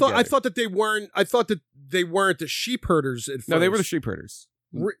 But I thought that they weren't. I thought that they weren't the sheep herders at first. No, they were the sheep herders.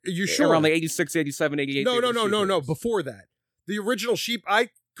 Are you sure? Around like 86, 87, 88. No. Before that, the original sheep. I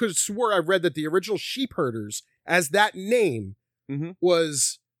could have swore I read that the original sheep herders, as that name,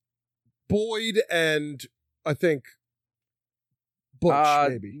 was Boyd and I think Butch,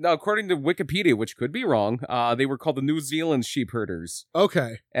 maybe. No, according to Wikipedia, which could be wrong, they were called the New Zealand sheep herders.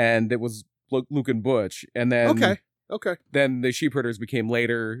 Okay. And it was Luke and Butch. And then Okay. Then the sheep herders became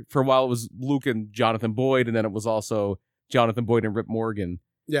later. For a while, it was Luke and Jonathan Boyd, and then it was also Jonathan Boyd and Rip Morgan.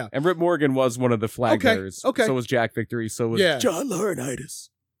 Yeah. And Rip Morgan was one of the flag bearers. Okay. So was Jack Victory. So was John Laurinaitis.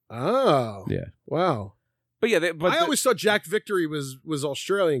 Oh. Yeah. Wow. But yeah, I always thought Jack Victory was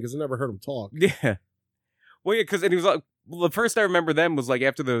Australian because I never heard him talk. Yeah. Well, yeah, because he was like, well, the first I remember them was like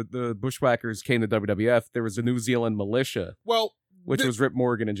after the Bushwhackers came to WWF, there was a New Zealand militia. Well, which was Rip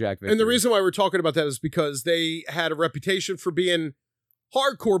Morgan and Jack Victory. And the reason why we're talking about that is because they had a reputation for being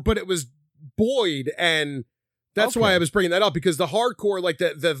hardcore, but it was Boyd, and that's why I was bringing that up, because the hardcore, like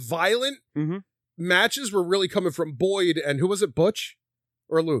the violent matches were really coming from Boyd, and who was it, Butch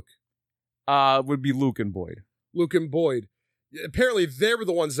or Luke? Would be Luke and Boyd. Luke and Boyd. Apparently, they were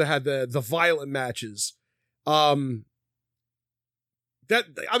the ones that had the violent matches. That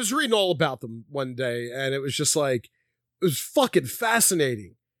I was reading all about them one day, and it was just like, it was fucking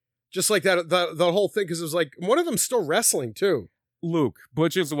fascinating. Just like that whole thing, because it was like, one of them's still wrestling too. Luke.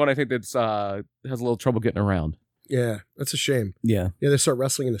 Butch is the one I think that's has a little trouble getting around. Yeah, that's a shame. Yeah. Yeah, they started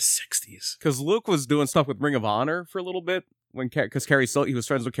wrestling in the 60s. Because Luke was doing stuff with Ring of Honor for a little bit, because he was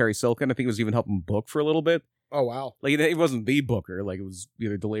friends with Kerry Silkin. I think he was even helping book for a little bit. Oh, wow. Like, he wasn't the booker. Like, it was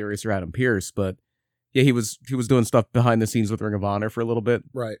either Delirious or Adam Pearce, but yeah, he was doing stuff behind the scenes with Ring of Honor for a little bit.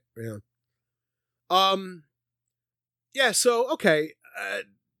 Right, yeah. Yeah, so, okay.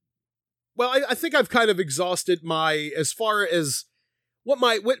 Well, I think I've kind of exhausted as far as what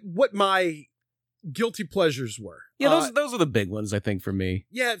my guilty pleasures were. Yeah, those are the big ones, I think, for me.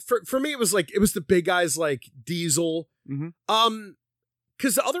 Yeah, for me, it was the big guys like Diesel.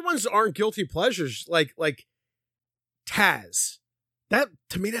 Because the other ones aren't guilty pleasures, like Taz. That,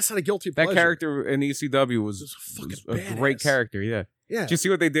 to me, that's not a guilty pleasure. That character in ECW was a great character, yeah. Yeah. Did you see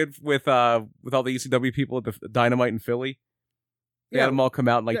what they did with all the ECW people at the Dynamite in Philly? They had them all come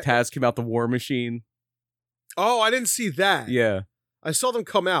out, and Taz came out the War Machine. Oh, I didn't see that. Yeah. I saw them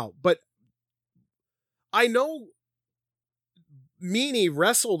come out, but I know Meanie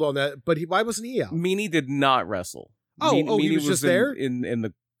wrestled on that, but why wasn't he out? Meanie did not wrestle. Meanie he was just there? In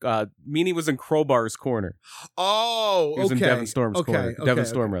the Meanie was in Crowbar's corner. Oh, he was in Devon Storm's corner. Devon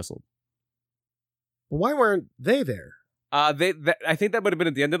Storm wrestled. Well, why weren't they there? I think that would have been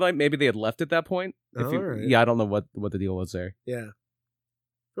at the end of the night. Maybe they had left at that point. Right. Yeah, I don't know what the deal was there. Yeah.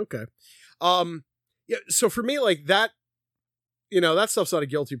 Okay. Yeah, so for me, like that, that stuff's not a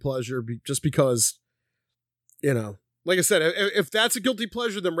guilty pleasure just because, like I said, if that's a guilty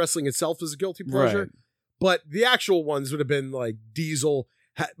pleasure, then wrestling itself is a guilty pleasure. Right. But the actual ones would have been like Diesel,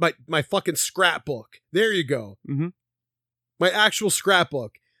 my fucking scrapbook. There you go. Mm-hmm. My actual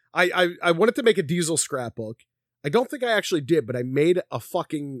scrapbook. I wanted to make a Diesel scrapbook. I don't think I actually did, but I made a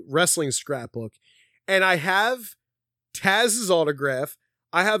fucking wrestling scrapbook. And I have Taz's autograph.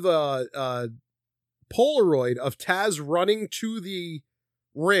 I have a Polaroid of Taz running to the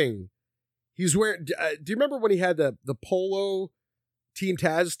ring. He's wearing. Do you remember when he had the Polo Team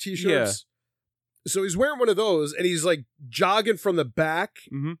Taz t-shirts? Yeah. So he's wearing one of those, and he's like jogging from the back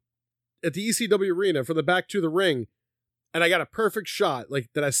at the ECW arena, from the back to the ring. And I got a perfect shot, like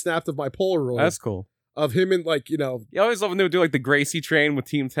that I snapped of my Polaroid. That's cool. Of him in like, You always love when they would do like the Gracie train with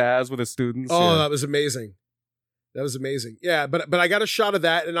Team Taz with his students. Oh, that was amazing. That was amazing. Yeah, but I got a shot of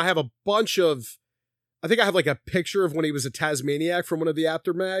that, and I have a bunch of. I think I have like a picture of when he was a Tasmaniac from one of the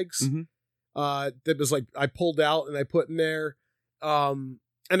After mags. That was like I pulled out and I put in there. And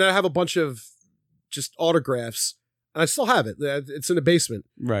then I have a bunch of just autographs, and I still have it. It's in the basement.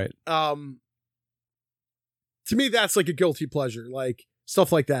 Right. To me, that's like a guilty pleasure, like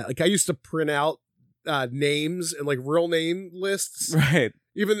stuff like that. Like I used to print out names and like real name lists. Right.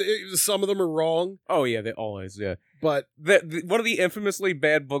 Even some of them are wrong. Oh yeah, they always, yeah. But one of the infamously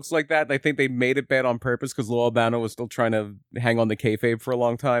bad books like that, I think they made it bad on purpose because Lou Albano was still trying to hang on the kayfabe for a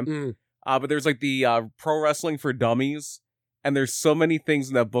long time. But there's like the Pro Wrestling for Dummies, and there's so many things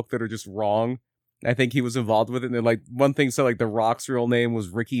in that book that are just wrong. I think he was involved with it, and like one thing said like The Rock's real name was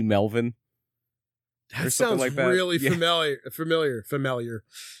Ricky Melvin. That sounds like that. Really familiar.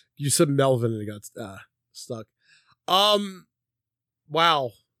 You said Melvin and it got stuck.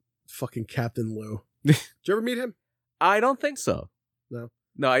 Wow. Fucking Captain Lou. Did you ever meet him? I don't think so. No,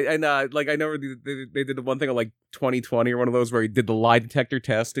 I know they did the one thing on like 2020 or one of those where he did the lie detector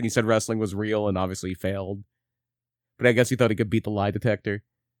test and he said wrestling was real and obviously he failed. But I guess he thought he could beat the lie detector.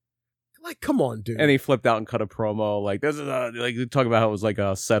 Like, come on, dude. And he flipped out and cut a promo. Like, this is like talk about how it was like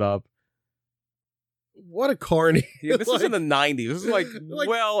a setup. What a carny. Yeah, this is in the 90s. This is like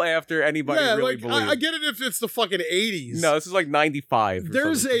well after anybody really believed. I get it if it's the fucking 80s. No, this is like 95.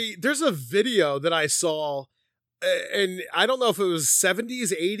 There's a video that I saw, and I don't know if it was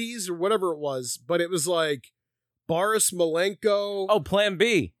 70s, 80s, or whatever it was, but it was like Boris Malenko. Oh, Plan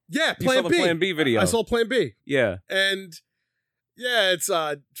B. Yeah, You saw the Plan B video. I saw Plan B. Yeah. And yeah, it's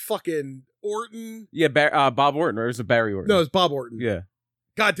fucking Orton. Yeah, Bob Orton, or is it Barry Orton? No, it's Bob Orton. Yeah.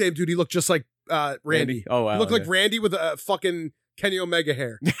 Goddamn, dude, he looked just like Randy. Oh, wow. He looked like Randy with a fucking Kenny Omega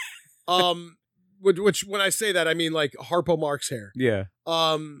hair. Which when I say that, I mean like Harpo Marx hair. Yeah.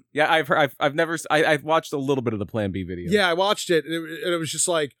 Yeah, I've watched a little bit of the Plan B video. Yeah, I watched it, and it was just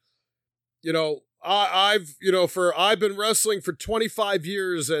like, I've been wrestling for 25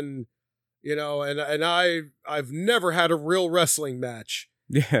 years, and I've never had a real wrestling match.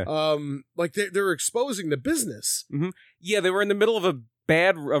 Yeah. Like they're exposing the business. Mm-hmm. Yeah, they were in the middle of a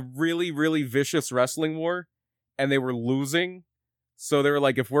really, really vicious wrestling war, and they were losing. So they were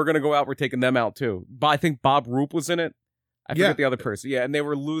like, if we're going to go out, we're taking them out too. But I think Bob Roop was in it. I forget the other person. Yeah, and they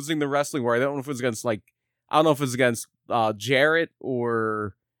were losing the wrestling war. I don't know if it was against Jarrett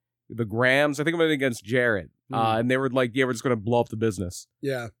or the Grams. I think it was against Jarrett. And they were like, yeah, we're just going to blow up the business.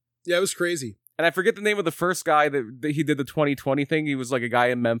 Yeah. Yeah, it was crazy. And I forget the name of the first guy that he did the 2020 thing. He was like a guy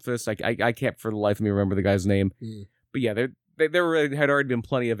in Memphis. I can't for the life of me remember the guy's name. But yeah, there had already been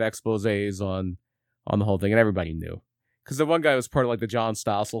plenty of exposés on the whole thing, and everybody knew. Because the one guy was part of like the John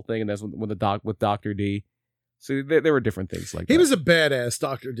Stossel thing, and that's with Dr. D. So there were different things like that. He was a badass,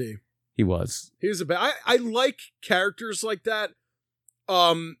 Dr. D. He was. He was I like characters like that,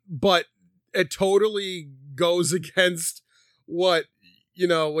 but it totally goes against what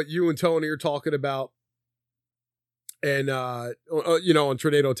you and Tony are talking about, and on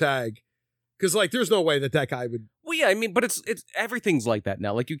Tornado Tag, because like there's no way that guy would. Well, yeah, I mean, but it's everything's like that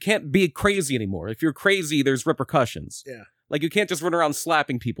now. Like you can't be crazy anymore. If you're crazy, there's repercussions. Yeah, like you can't just run around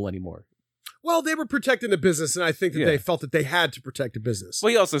slapping people anymore. Well, they were protecting the business, and I think that they felt that they had to protect the business.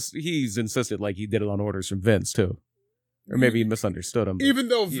 Well, he's insisted like he did it on orders from Vince too, or maybe he misunderstood him. Even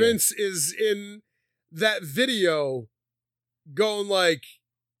though Vince is in that video, going like,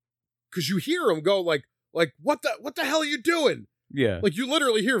 because you hear him go like what the hell are you doing? Yeah, like you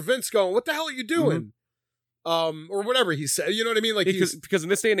literally hear Vince going, "What the hell are you doing?" Or whatever he said. You know what I mean? Like because in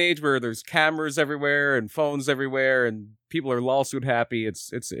this day and age where there's cameras everywhere and phones everywhere and people are lawsuit happy,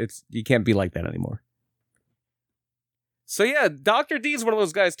 it's you can't be like that anymore. So yeah, Dr. D is one of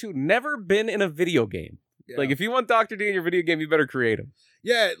those guys too. Never been in a video game. Yeah. Like if you want Dr. D in your video game, you better create him.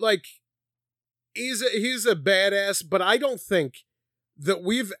 Yeah, like he's a badass, but I don't think that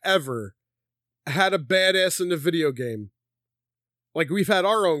we've ever had a badass in the video game. Like we've had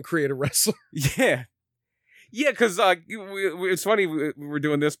our own creative wrestler. Yeah. Yeah, because it's funny we were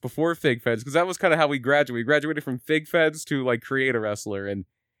doing this before Fig Feds, because that was kind of how we graduated. We graduated from Fig Feds to like create a wrestler and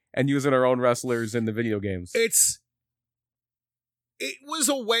using our own wrestlers in the video games. It was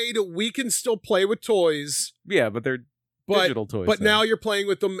a way that we can still play with toys. Yeah, but they're digital toys. But now you're playing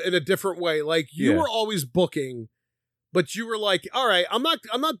with them in a different way. Like you Yeah. were always booking, but you were like, all right, I'm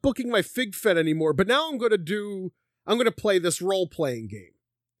not booking my Fig Fed anymore, but now I'm gonna play this role-playing game.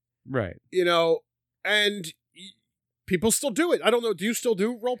 Right. You know, and people still do it. I don't know. Do you still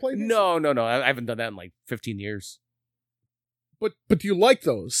do role-playing games? No. I haven't done that in like 15 years. But do you like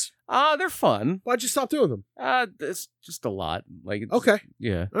those? They're fun. Why'd you stop doing them? It's just a lot. Like, it's, Okay.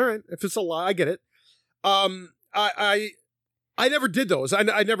 Yeah. All right. If it's a lot, I get it. I never did those.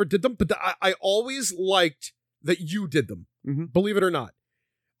 I never did them, but I always liked that you did them. Mhm. Believe it or not.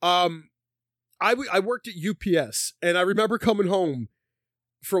 I worked at UPS, and I remember coming home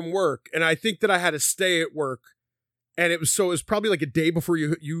from work, and I think that I had to stay at work, and it was probably like a day before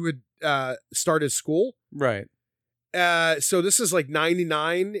you had started school. Right. So this is like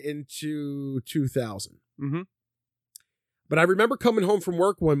 99 into 2000. Mm-hmm. But I remember coming home from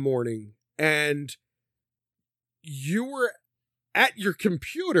work one morning, and you were at your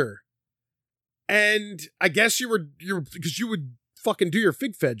computer, and I guess you were because you would fucking do your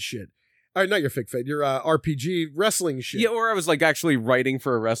Fig Fed shit. Or not your Fig Fed, your RPG wrestling shit. Yeah, or I was like actually writing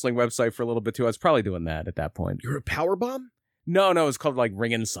for a wrestling website for a little bit too. I was probably doing that at that point. You're a power bomb? No, it was called like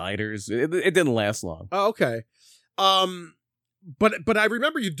Ring Insiders. It didn't last long. Oh, okay. But I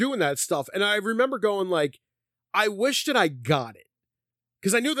remember you doing that stuff, and I remember going like, I wish that I got it.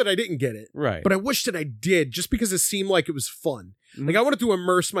 Because I knew that I didn't get it. Right. But I wish that I did, just because it seemed like it was fun. Mhm. Like I wanted to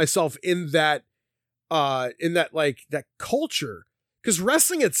immerse myself in that culture. Because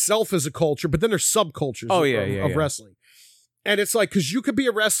wrestling itself is a culture, but then there's subcultures of wrestling. And it's like, because you could be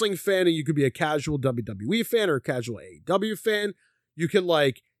a wrestling fan and you could be a casual WWE fan or a casual AEW fan. You can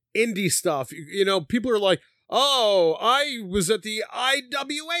like indie stuff. You know, people are like, oh, I was at the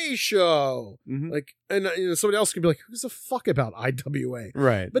IWA show. Mhm. Like, and you know, somebody else could be like, who's the fuck about IWA?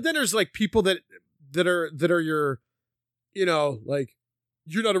 Right. But then there's like people that are your, you know, like,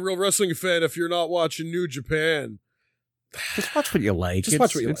 you're not a real wrestling fan if you're not watching New Japan. Just watch what you like. Just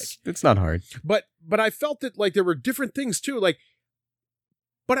watch what you like. It's not hard. But I felt that like there were different things too. Like,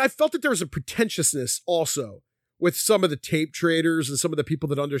 but I felt that there was a pretentiousness also with some of the tape traders and some of the people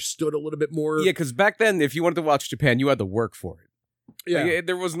that understood a little bit more. Yeah, because back then, if you wanted to watch Japan, you had to work for it. Yeah. Like,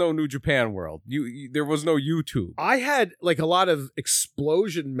 there was no New Japan World. There was no YouTube. I had like a lot of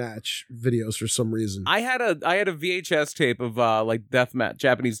explosion match videos for some reason. I had a VHS tape of like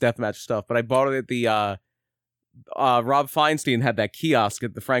Japanese deathmatch stuff, but I bought it at the Rob Feinstein had that kiosk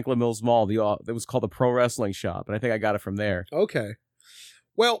at the Franklin Mills Mall. It was called the Pro Wrestling Shop, and I think I got it from there. Okay.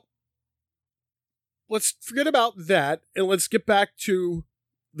 Well, let's forget about that and let's get back to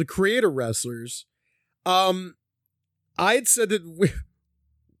the creator wrestlers. I had said that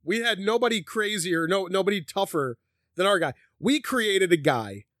we had nobody crazier, nobody tougher than our guy. We created a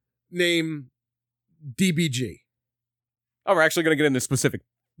guy named DBG. Oh, we're actually going to get into specific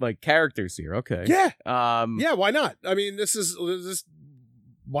like characters here. Okay. Yeah. Yeah. Why not? I mean, this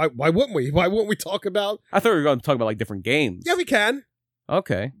why wouldn't we? Why wouldn't we talk about? I thought we were going to talk about like different games. Yeah, we can.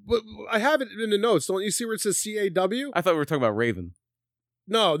 Okay. But I have it in the notes. Don't you see where it says CAW? I thought we were talking about Raven.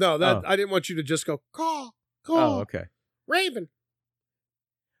 No, that Oh. I didn't want you to just go call Oh, okay. Raven.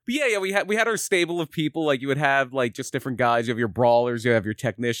 But yeah, we had our stable of people. Like you would have like just different guys. You have your brawlers, you have your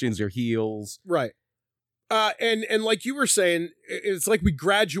technicians, your heels. Right. And like you were saying, it's like we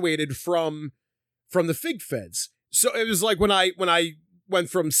graduated from the Fig Feds. So it was like when I went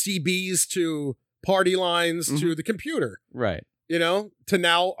from CBs to party lines to the computer, Right. you know, to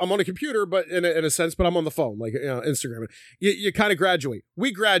now I'm on a computer, but in a sense, but I'm on the phone, like, you know, Instagram. You kind of graduate.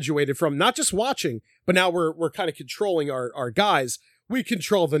 We graduated from not just watching, but now we're kind of controlling our guys. We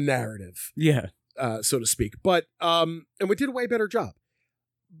control the narrative, Yeah. so to speak. But and we did a way better job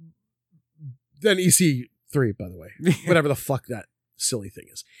than EC3, by the way. Whatever the fuck that silly thing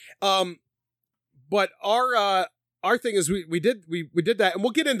is. But our thing is we did that, and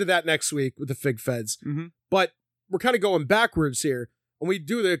we'll get into that next week with the Fig Feds. Mm-hmm. But we're kind of going backwards here, and we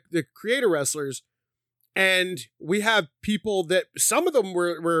do the creator wrestlers, and we have people that some of them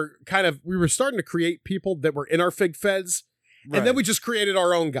we were starting to create people that were in our Fig Feds, and then we just created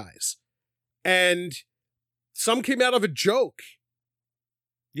our own guys, and some came out of a joke.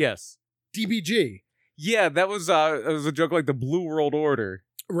 Yes. DBG. Yeah, that was a joke like the Blue World Order.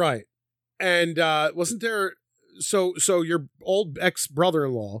 Right. And wasn't there? So your old ex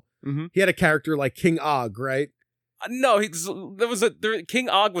brother-in-law, Mm-hmm. he had a character like King Og, right? No, King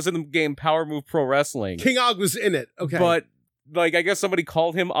Og was in the game Power Move Pro Wrestling. King Og was in it. Okay, But like, I guess somebody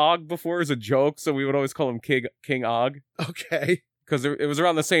called him Og before as a joke, so we would always call him King Og okay. because it was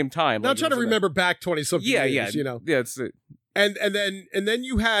around the same time. Now I'm Like, trying to remember back 20-something years, yeah, you know. yeah. It's And then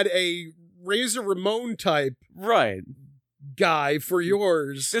you had a Razor Ramon type right. guy for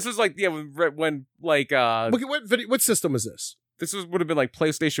yours. This was like when like Look at what system was this? this would have been like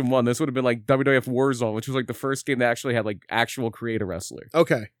PlayStation 1. This would have been like WWF Warzone, which was like the first game that actually had like actual creator wrestler.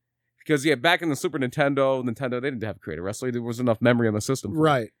 Okay, Because back in the Super Nintendo, they didn't have creator wrestler. There was enough memory on the system.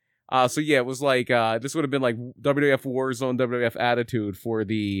 right. So yeah, it was like this would have been like WWF Warzone, WWF Attitude for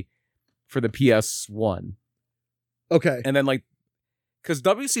the PS1. Okay, And then like, because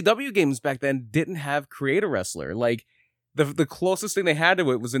WCW games back then didn't have creator wrestler. Like the closest thing they had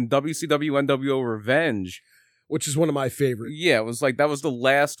to it was in WCW NWO Revenge. which is one of my favorite. Yeah, it was like that was the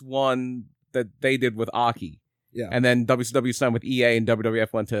last one that they did with Aki. Yeah, And then WCW signed with EA and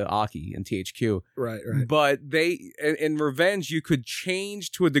WWF went to Aki and THQ. right. But in Revenge, you could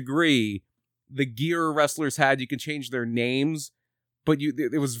change to a degree the gear wrestlers had. You could change their names, but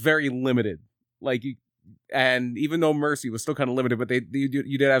it was very limited. Like and even though Mercy was still kind of limited, but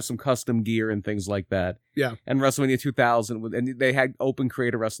you did have some custom gear and things like that. Yeah. And WrestleMania 2000, and they had open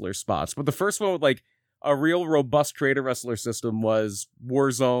creator wrestler spots. But the first one with like a real robust creator wrestler system was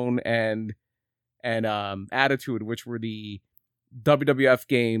Warzone and Attitude, which were the WWF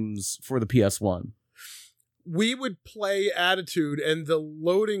games for the PS1. We would play Attitude, and the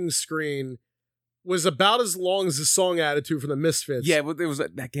loading screen was about as long as the song Attitude from the Misfits. Yeah, but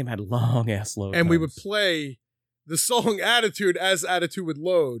that game had long ass load. And we would times. play the song Attitude as Attitude would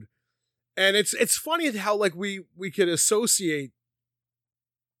load. And it's funny how like we could associate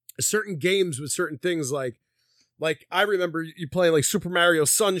certain games with certain things like I remember you playing like Super Mario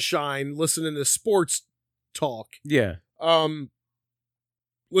Sunshine, listening to sports talk. Yeah.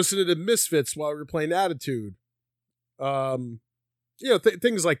 Listening to Misfits while we were playing Attitude.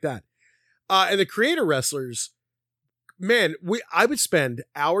 Things like that. And the creator wrestlers, man, I would spend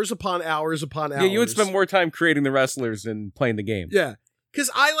hours upon hours upon hours. Yeah, you would spend more time creating the wrestlers than playing the game. Yeah. Because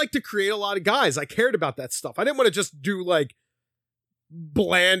I like to create a lot of guys. I cared about that stuff. I didn't want to just do like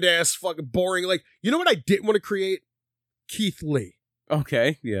bland ass fucking boring. Like, you know what I didn't want to create? Keith Lee.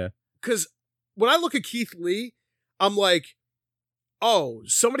 Okay, yeah. Because when I look at Keith Lee, I'm like, oh,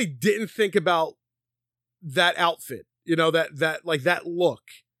 somebody didn't think about that outfit. You know, that like that look.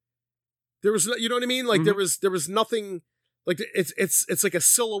 There was, you know what I mean? Like there was nothing. Like it's like a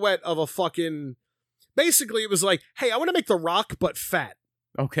silhouette of a fucking. Basically, it was like, hey, I want to make The Rock but fat.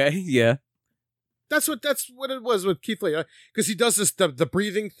 Okay, yeah. That's what it was with Keith Lee, because he does this the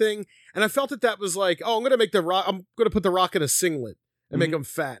breathing thing, and I felt that was like, oh, I'm gonna make The Rock. I'm gonna put The Rock in a singlet and make him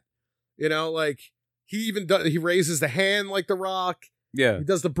fat. You know, like he even does. He raises the hand like The Rock. Yeah. He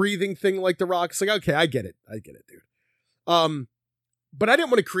does the breathing thing like The Rock. It's like, okay, I get it, dude. But I didn't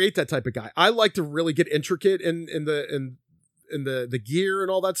want to create that type of guy. I like to really get intricate in the gear and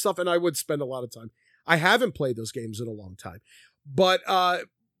all that stuff, and I would spend a lot of time. I haven't played those games in a long time, but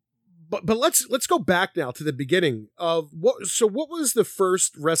let's go back now to the beginning of what. So, what was the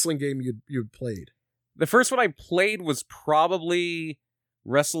first wrestling game you played? The first one I played was probably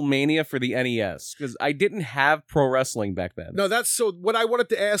WrestleMania for the NES, because I didn't have pro wrestling back then. No, that's so. What I wanted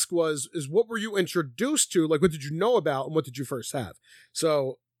to ask is what were you introduced to? Like, what did you know about, and what did you first have?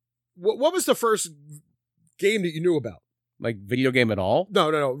 So, what was the first game that you knew about? Like video game at all?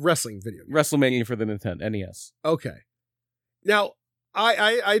 No, wrestling video game. WrestleMania for the Nintendo NES. Okay. Now,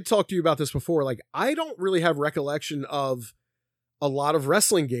 I talked to you about this before. Like, I don't really have recollection of a lot of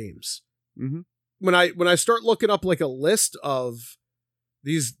wrestling games. Mm-hmm. When I start looking up like a list of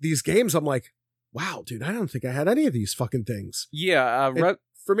these games, I'm like, wow, dude, I don't think I had any of these fucking things. Yeah,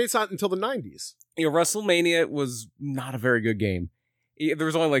 for me, it's not until the 90s. Yeah, WrestleMania was not a very good game. There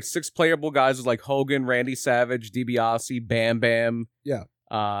was only like 6 playable guys, like Hogan, Randy Savage, DiBiase, Bam Bam, yeah,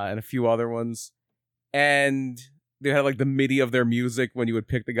 and a few other ones. And they had like the MIDI of their music when you would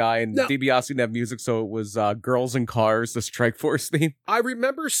pick the guy, and DiBiase didn't have music, so it was Girls in Cars, the Strike Force theme. I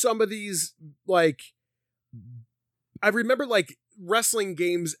remember some of these, like, I remember like wrestling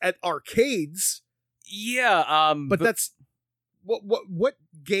games at arcades. Yeah, but that's what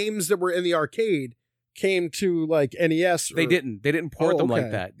games that were in the arcade came to like NES. They didn't port them like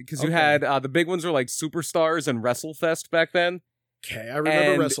okay. that, because you had the big ones were like Superstars and WrestleFest back then. Okay, I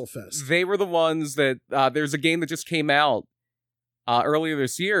remember and WrestleFest. They were the ones that there's a game that just came out earlier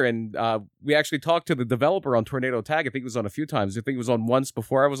this year, and we actually talked to the developer on Tornado Tag. I think it was on a few times. I think it was on once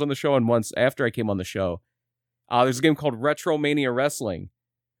before I was on the show and once after I came on the show. There's a game called Retromania Wrestling,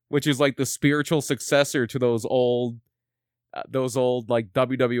 which is like the spiritual successor to those old like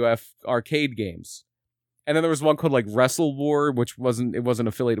WWF arcade games. And then there was one called like Wrestle War, which wasn't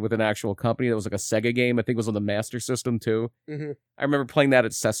affiliated with an actual company. That was like a Sega game. I think it was on the Master System too. Mm-hmm. I remember playing that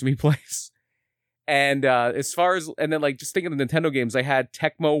at Sesame Place. And and then like just thinking of the Nintendo games, I had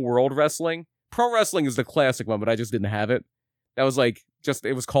Tecmo World Wrestling. Pro Wrestling is the classic one, but I just didn't have it. That was like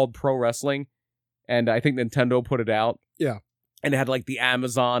it was called Pro Wrestling, and I think Nintendo put it out. Yeah, and it had like the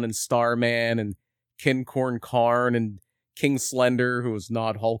Amazon and Starman and King Corn Karn and King Slender, who was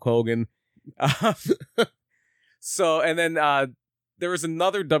not Hulk Hogan. So and then there was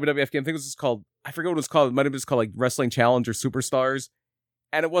another WWF game. I think it was called, I forget what it was called. It might have been called like Wrestling Challenge or Superstars.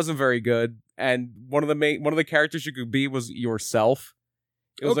 And it wasn't very good. And one of the characters you could be was yourself.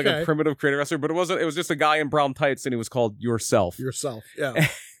 It was like a primitive creator wrestler, but it wasn't. It was just a guy in brown tights, and he was called Yourself. Yourself, yeah.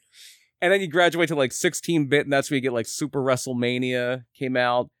 And then you graduate to like 16-bit, and that's where you get like Super WrestleMania came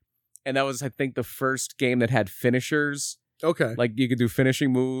out, and that was, I think, the first game that had finishers. Okay. Like you could do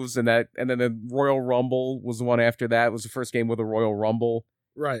finishing moves, and then the Royal Rumble was the one after that. It was the first game with a Royal Rumble.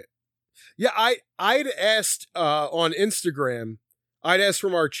 Right. Yeah, I'd asked on Instagram. I'd asked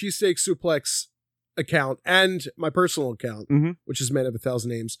from our Cheesesteak Suplex account and my personal account, which is Man of 1,000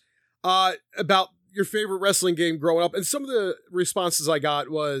 Names, about your favorite wrestling game growing up. And some of the responses I got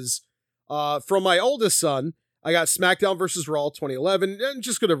was from my oldest son. I got SmackDown vs. Raw 2011. I'm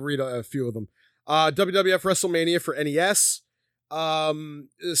just going to read a few of them. WWF WrestleMania for NES.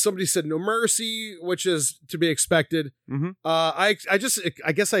 Somebody said No Mercy, which is to be expected. I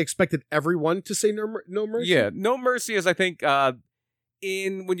guess I expected everyone to say No Mercy. Yeah, No Mercy is, I think,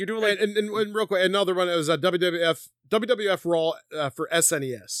 when you're doing like and real quick, another one was WWF Raw for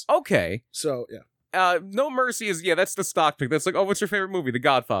SNES. Okay, so yeah, No Mercy is that's the stock pick. That's like, oh, what's your favorite movie? The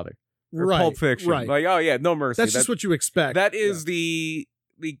Godfather, or right? Pulp Fiction, right? Like, oh yeah, No Mercy. That's just what you expect. That is the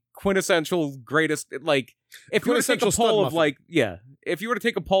quintessential greatest. Like, if you were to take a poll of if you were to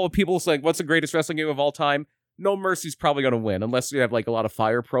take a poll of people saying what's the greatest wrestling game of all time, No Mercy's probably going to win, unless you have like a lot of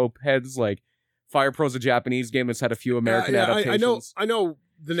Fire Pro heads like. Fire Pro's a Japanese game that's had a few American adaptations. I know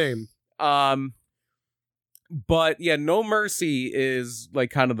the name. But yeah, No Mercy is like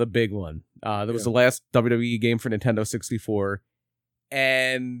kind of the big one. That was the last WWE game for Nintendo 64.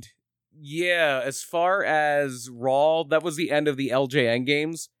 And yeah, as far as Raw, that was the end of the LJN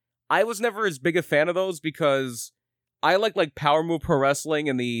games. I was never as big a fan of those because I like Power Move Pro Wrestling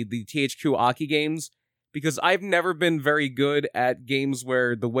and the THQ Aki games. Because I've never been very good at games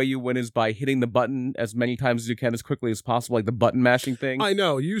where the way you win is by hitting the button as many times as you can as quickly as possible, like the button mashing thing. I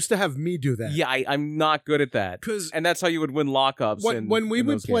know. You used to have me do that. Yeah, I'm not good at that. And that's how you would win lockups. When we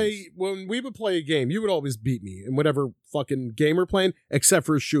would play a game, you would always beat me in whatever fucking game we're playing, except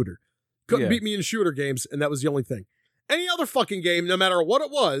for a shooter. Couldn't beat me in shooter games, and that was the only thing. Any other fucking game, no matter what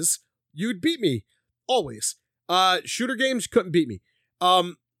it was, you'd beat me. Always. Shooter games, couldn't beat me.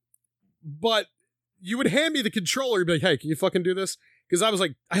 But you would hand me the controller, you'd be like, hey, can you fucking do this? Because I was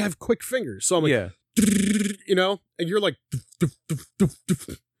like, I have quick fingers. So I'm like, you know, and you're like,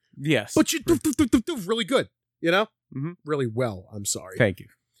 yes. But you really good, you know? Really well, I'm sorry. Thank you.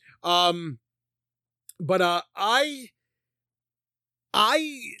 But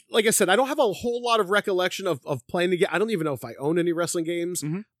I like I said, I don't have a whole lot of recollection of playing the game. I don't even know if I own any wrestling games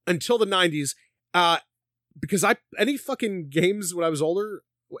until the 90s. Because any fucking games when I was older,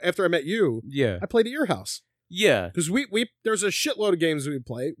 after I met you, I played at your house. Yeah, because we there's a shitload of games we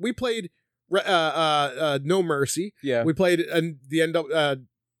play. We played No Mercy. Yeah, we played the end of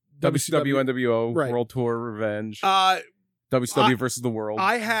WCW NWO right. World Tour Revenge. WCW versus the World.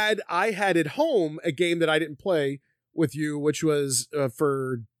 I had at home a game that I didn't play with you, which was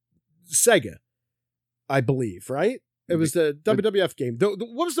for Sega, I believe. Right. It was the WWF game.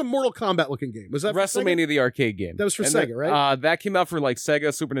 What was the Mortal Kombat looking game? Was that WrestleMania, the arcade game? That was for Sega, right? That came out for like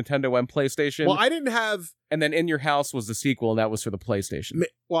Sega, Super Nintendo, and PlayStation. Well, I didn't have. And then In Your House was the sequel, and that was for the PlayStation.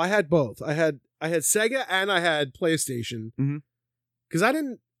 Well, I had both. I had Sega and I had PlayStation. Because I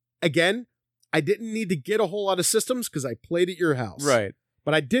didn't need to get a whole lot of systems because I played at your house. Right.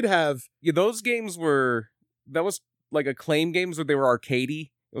 But I did have. Yeah, those games that was like Acclaim games where they were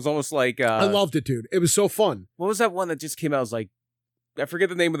arcadey. It was almost like... I loved it, dude. It was so fun. What was that one that just came out? It was like... I forget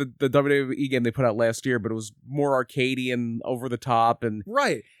the name of the WWE game they put out last year, but it was more arcadey and over the top. And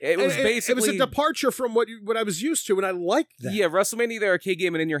right. It was basically... It was a departure from what I was used to, and I liked that. Yeah, WrestleMania, the arcade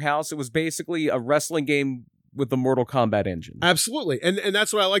game, and In Your House, it was basically a wrestling game with the Mortal Kombat engine. Absolutely. And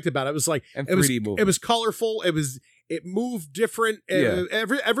that's what I liked about it. It was like... And 3D movies. It was colorful. It It moved different. Yeah.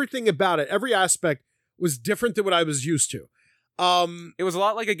 Everything about it, every aspect was different than what I was used to. It was a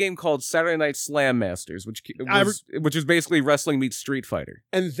lot like a game called Saturday Night Slam Masters, which is basically wrestling meets Street Fighter.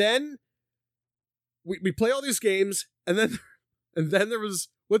 And then we play all these games, and then there was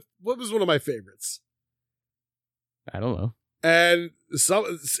what was one of my favorites. I don't know. And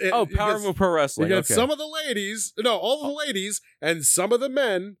Power Move Pro Wrestling. You got Okay. some of the ladies, all the ladies, and some of the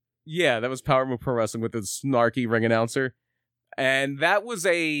men. Yeah, that was Power Move Pro Wrestling with the snarky ring announcer. And that was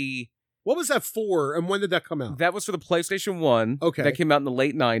What was that for, and when did that come out? that was for the PlayStation 1. Okay. That came out in the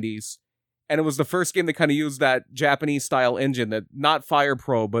late 90s. And it was the first game that kind of used that Japanese style engine, that not Fire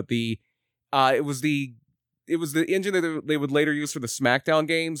Pro, but it was the engine that they would later use for the SmackDown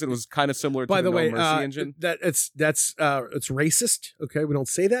games. It was kind of similar to By the the way, No Mercy engine. that's it's racist. Okay, we don't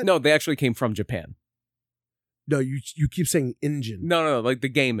say that. No, they actually came from Japan. No, you keep saying engine. No, like the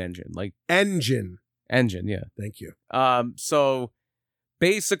game engine, like Engine. engine, yeah. Thank you. So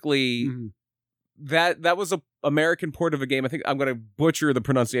basically, Mhm. that was a American port of a game. I think I'm gonna butcher the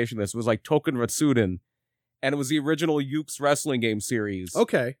pronunciation of this. It was like Token Ratsuden, and it was the original Yuke's wrestling game series.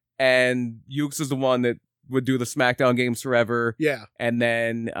 Okay. And Yuke's is the one that would do the SmackDown games forever, Yeah. and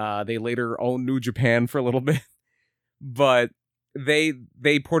then they later owned New Japan for a little bit, but they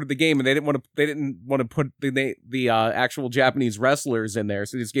ported the game, and they didn't want to put the actual Japanese wrestlers in there,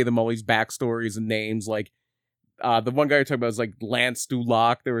 so they just gave them all these backstories and names. Like the one guy you're talking about is like Lance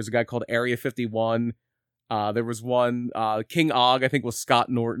Duloc. There was a guy called Area 51. There was one King Og, I think, was Scott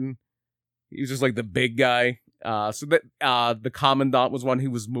Norton. He was just like the big guy. So that the Commandant was one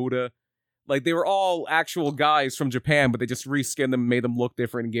who was Muda. Like, they were all actual guys from Japan, but they just reskinned them and made them look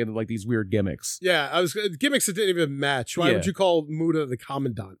different and gave them like these weird gimmicks. Yeah, gimmicks that didn't even match. Why Yeah. would you call Muda the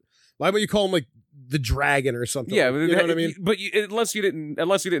Commandant? Why would you call him like the Dragon or something? Yeah, you know what I mean? But unless you didn't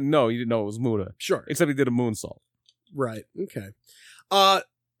know, you didn't know it was Muda. Sure. Except he did a moonsault. Right. Okay.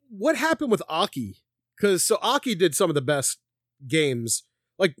 What happened with Aki? Because Aki did some of the best games,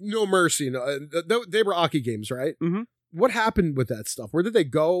 like No Mercy. They were Aki games, right? Mhm. What happened with that stuff? Where did they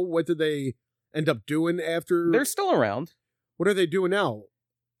go? What did they end up doing after? They're still around. What are they doing now?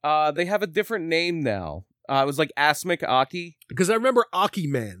 They have a different name now. It was like Asmic Aki. Because I remember Aki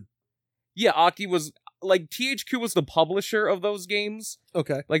Man. Yeah, Aki was like THQ was the publisher of those games,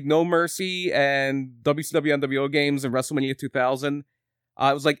 Okay. like No Mercy and WCW NWO games and WrestleMania 2000.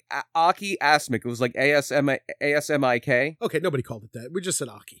 It was like Aki Asmic. It was like ASMIK. Okay, nobody called it that. We just said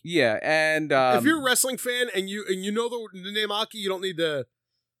Aki. Yeah, and If you're a wrestling fan and you know the name Aki, you don't need the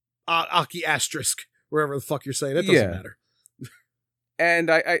Aki asterisk wherever the fuck you're saying. It doesn't Yeah. matter.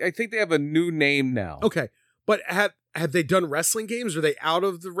 and I think they have a new name now. Okay, but have they done wrestling games? Are they out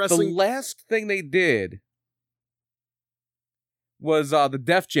of the The wrestling? last thing they did was the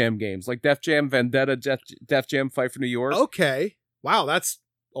Def Jam games, like Def Jam Vendetta, Def Jam Fight for New York. Okay, wow, that's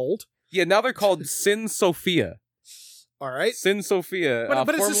old. Yeah, now they're called Sin Sophia. All right, Sin Sophia, But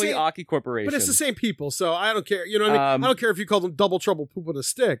it's the formerly same- Aki Corporation. but it's the same people, so I don't care. You know what I mean? I don't care if you call them Double Trouble Poop on a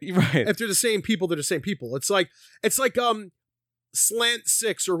Stick. Right. If they're the same people, they're the same people. It's like Slant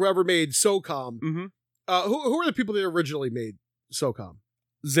 6 or whoever made SOCOM. Mm-hmm. Who are the people that originally made SOCOM?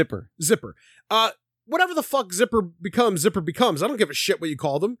 Zipper. Zipper. Whatever the fuck Zipper becomes. I don't give a shit what you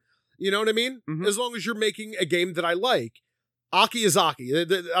call them. You know what I mean? Mhm. As long as you're making a game that I like. Aki is Aki. I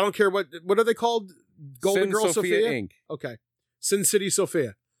don't care what are they called? Golden Sin Girl Sophia? Inc. Okay. Sin City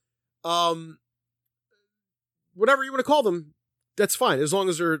Sophia. Whatever you want to call them, that's fine as long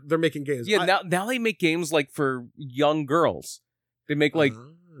as they're making games. Yeah, now they make games like for young girls. They make like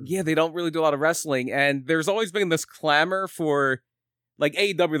yeah, they don't really do a lot of wrestling, and there's always been this clamor for like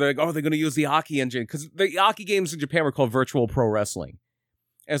AEW. They're like, oh, they're going to use the Aki engine because the Aki games in Japan were called Virtual Pro Wrestling.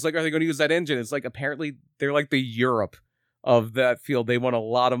 And it's like, are they going to use that engine? It's like apparently they're like the Europe of that field. They want a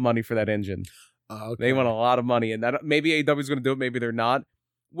lot of money for that engine. Okay. They want a lot of money, and that maybe AEW is going to do it, maybe they're not.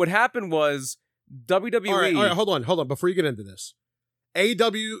 What happened was WWE. All right, hold on. Before you get into this,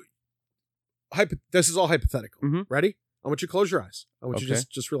 AEW. This is all hypothetical. Mhm. Ready? I want you to close your eyes. I want you to Okay.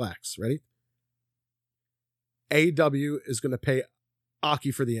 just relax. Ready? AEW is going to pay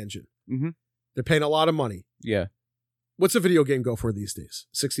Aki for the engine. Mhm. They're paying a lot of money. Yeah, What's a video game go for these days?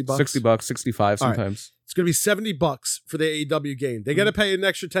 $60? $60, 65 All right. sometimes. It's going to be $70 for the AEW game. They got to pay an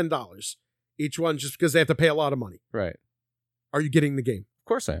extra $10 each one just because they have to pay a lot of money. Right. Are you getting the game? Of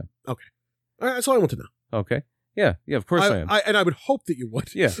course I am. All right, that's all I want to know. Okay. Yeah, of course I am. And I would hope that you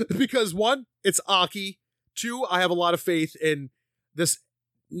would. Yeah. Because one, it's Aki. Two, I have a lot of faith in this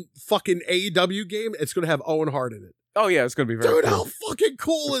fucking AEW game. It's going to have Owen Hart in it. Oh yeah, it's going to be very Dude, cool. how fucking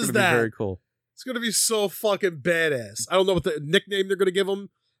cool It's is gonna be that? very cool. It's going to be so fucking badass. I don't know what the nickname they're going to give him.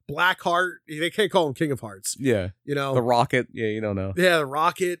 Blackheart. They can't call him King of Hearts. Yeah. You know, The Rocket. Yeah, you don't know. yeah, the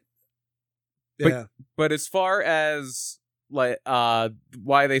Rocket. Yeah, But as far as like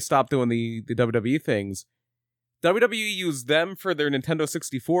why they stopped doing the WWE things, WWE used them for their Nintendo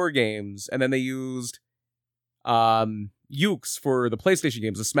 64 games, and then they used Ukes for the PlayStation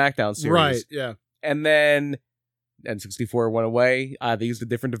games, the SmackDown series. right. Yeah, And then N64 went away. They used a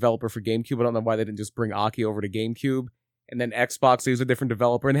different developer for GameCube. I don't know why they didn't just bring Aki over to GameCube. And then Xbox, they used a different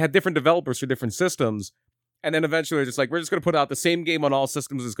developer, and they had different developers for different systems. And then eventually they're just like, we're just going to put out the same game on all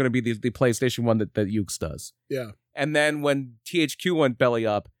systems. It's going to be the PlayStation one that Ukes does. yeah. And then when THQ went belly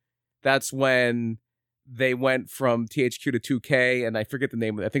up, that's when they went from THQ to 2K, and I forget the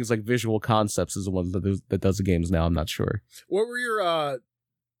name. I think it's like Visual Concepts is the one that does the games now. I'm not sure. What were your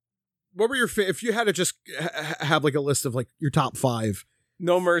if you had to just have like a list of like your top 5?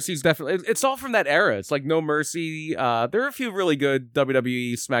 No Mercy's definitely. It's all from that era. It's like No Mercy. There are a few really good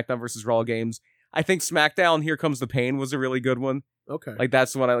WWE SmackDown versus Raw games. I think SmackDown Here Comes the Pain was a really good one. Okay. Like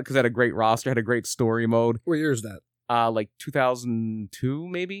that's the one because it had a great roster, had a great story mode. What year is that? Like 2002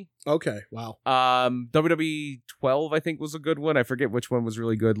 maybe. Okay. Wow. WWE 12 I think was a good one. I forget which one was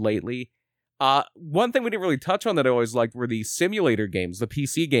really good lately. One thing we didn't really touch on that I always liked were the simulator games, the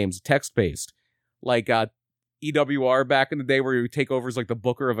PC games, text-based. Like EWR back in the day where you take over as like the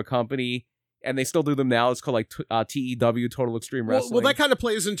booker of a company, and they still do them now. It's called like TEW, Total Extreme Wrestling. Well, that kind of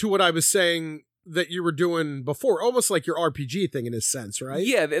plays into what I was saying that you were doing before, almost like your RPG thing in a sense, right?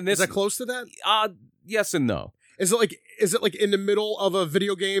 Yeah, and this Is that close to that? Yes and no. Is it like in the middle of a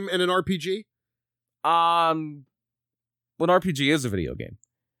video game and an RPG? Well, an RPG is a video game.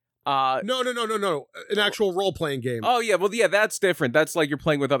 No. An actual role-playing game. Oh yeah, well yeah, that's different. That's like you're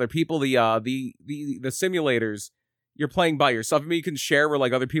playing with other people. The simulators, you're playing by yourself. I mean, you can share where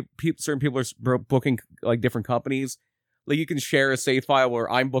like other people, certain people are booking like different companies. Like you can share a save file where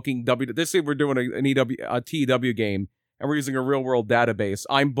I'm booking This we're doing a TEW game, and we're using a real world database.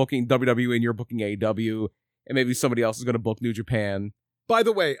 I'm booking WWE and you're booking AEW, and maybe somebody else is going to book New Japan. By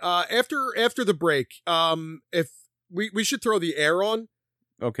the way, after the break, if we should throw the air on.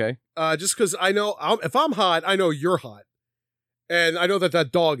 Okay. Just because I know if I'm hot, I know you're hot, and I know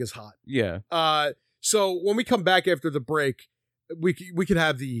that dog is hot. Yeah. So when we come back after the break, we could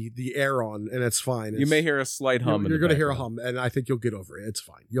have the air on, and it's fine. You may hear a slight hum. You're going to hear a hum, and I think you'll get over it. It's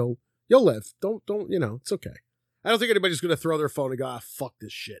fine. You'll live. Don't it's okay. I don't think anybody's going to throw their phone and go, fuck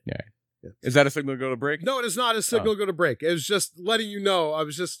this shit. Yeah. Is that a signal to go to break? No, it is not a signal to go to break. It was just letting you know. I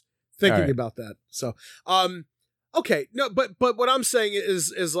was just thinking about that. So, okay, no, but what I'm saying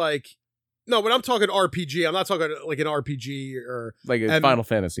is like, no, when I'm talking RPG, I'm not talking like an RPG or like a Final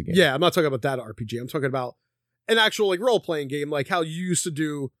Fantasy game. Yeah, I'm not talking about that RPG. I'm talking about an actual like role playing game, like how you used to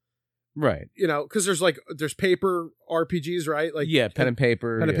do, right? You know, because there's paper RPGs, right? Like pen and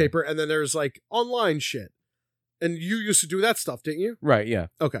paper, and then there's like online shit, and you used to do that stuff, didn't you? Right. Yeah.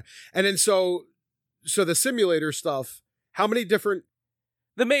 Okay, and then so the simulator stuff. How many different?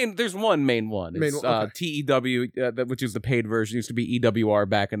 There's one main one. It's TEW, which is the paid version. It used to be EWR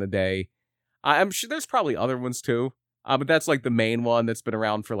back in the day. I'm sure there's probably other ones too. But that's like the main one that's been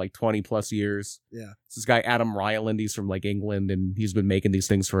around for like 20 plus years. Yeah. It's this guy, Adam Ryland. He's from like England, and he's been making these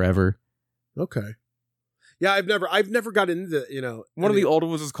things forever. Okay. Yeah, I've never got into the, one of the older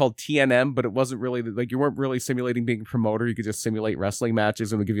ones is called TNM, but it wasn't really like you weren't really simulating being a promoter. You could just simulate wrestling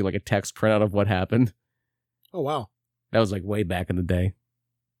matches, and it would give you like a text printout of what happened. Oh wow. That was like way back in the day.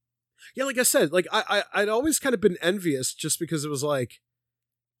 Yeah, like I said, like I'd always kind of been envious just because it was like,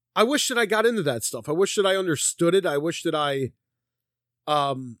 I wish that I got into that stuff. I wish that I understood it. I wish that I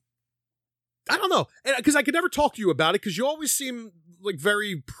don't know. Because I could never talk to you about it because you always seem like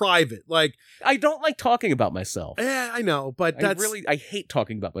very private. Like, I don't like talking about myself. Yeah, I know, but I hate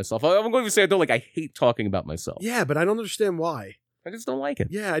talking about myself. I'm going to say I hate talking about myself. Yeah, but I don't understand why. I just don't like it.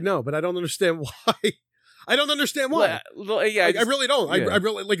 Yeah, I know, but I don't understand why. I don't understand why. Well, yeah, I really don't. Yeah. I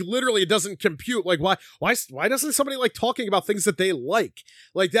really like literally it doesn't compute. Like why doesn't somebody like talking about things that they like?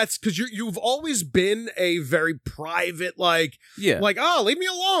 Like that's because you've always been a very private like leave me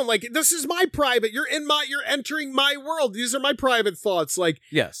alone. Like this is my private. You're entering my world. These are my private thoughts. Like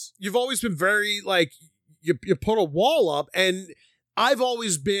yes, you've always been very like you put a wall up, and I've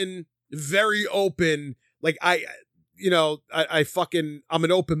always been very open. Like I'm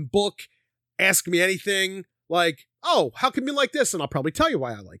an open book. Ask me anything like, oh, how come you like this? And I'll probably tell you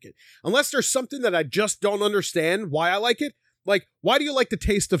why I like it. Unless there's something that I just don't understand why I like it. Like, why do you like the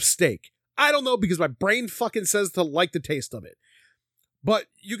taste of steak? I don't know, because my brain fucking says to like the taste of it. But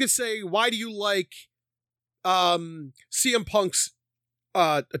you could say, why do you like CM Punk's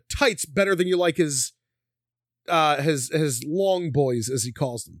tights better than you like his his long boys, as he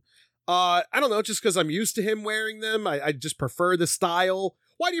calls them. I don't know, just because I'm used to him wearing them. I just prefer the style.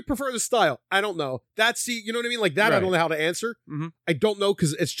 Why do you prefer the style? I don't know. That's you know what I mean? Like that, right. I don't know how to answer. Mm-hmm. I don't know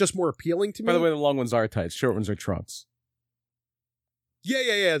because it's just more appealing to me. By the way, the long ones are tights. Short ones are trunks.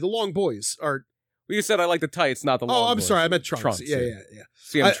 Yeah. The long boys are. Well, you said I like the tights, not the long. Oh, I'm boys. sorry. I meant trunks. Trunks Yeah.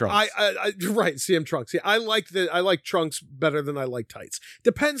 CM trunks. Right. CM trunks. Yeah, I like trunks better than I like tights.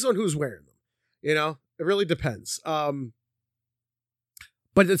 Depends on who's wearing them. You know, it really depends.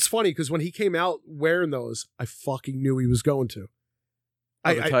 But it's funny because when he came out wearing those, I fucking knew he was going to.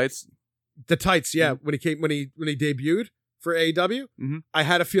 The tights? The tights, yeah. Mm-hmm. When he debuted for AEW, mm-hmm. I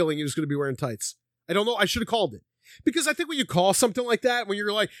had a feeling he was going to be wearing tights. I don't know. I should have called it. Because I think when you call something like that, when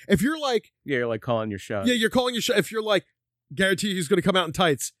you're like, if you're like... Yeah, you're like calling your shot. Yeah, you're calling your shot. If you're like, guarantee he's going to come out in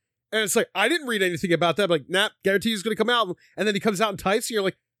tights. And it's like, I didn't read anything about that. But like, nah, guarantee he's going to come out. And then he comes out in tights. And you're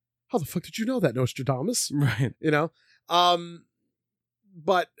like, how the fuck did you know that, Nostradamus? Right. You know?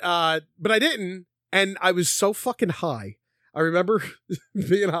 But I didn't. And I was so fucking high. I remember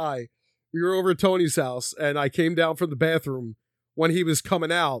being high. We were over at Tony's house, and I came down from the bathroom when he was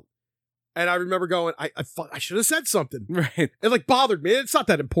coming out, and I remember going, I should have said something. Right. It like bothered me. It's not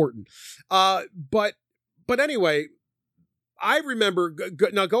that important. But anyway, I remember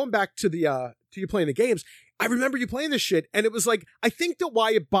now going back to the to you playing the games. I remember you playing this shit, and it was like, I think that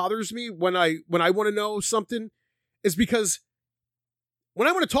why it bothers me when I want to know something is because when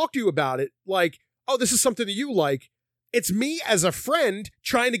I want to talk to you about it, like, oh, this is something that you like. It's me as a friend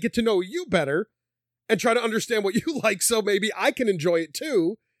trying to get to know you better and try to understand what you like so maybe I can enjoy it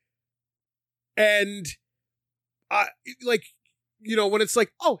too. And like, you know, when it's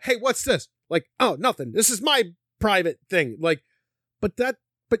like, oh, hey, what's this? Like, oh, nothing. This is my private thing. Like, but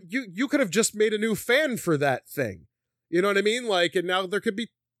you could have just made a new fan for that thing. You know what I mean? Like, and now there could be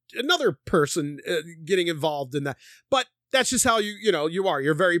another person getting involved in that. But that's just how you are.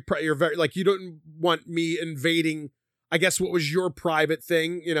 You're very like, you don't want me invading, I guess, what was your private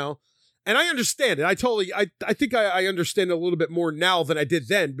thing, you know? And I understand it. I think I understand it a little bit more now than I did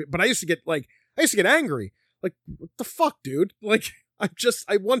then. But I used to get angry. Like, what the fuck, dude? Like, I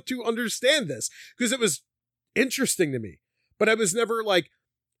want to understand this because it was interesting to me. But I was never like,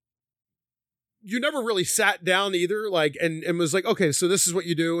 you never really sat down either, like, and was like, okay, so this is what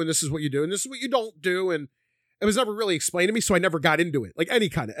you do, and this is what you do, and this is what you don't do, and it was never really explained to me, so I never got into it. Like any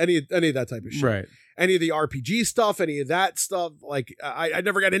of that type of shit. Right. Any of the RPG stuff, any of that stuff. Like I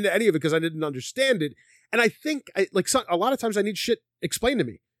never got into any of it because I didn't understand it. And I think a lot of times I need shit explained to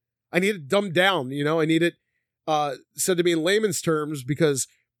me. I need it dumbed down, you know, I need it said to me in layman's terms because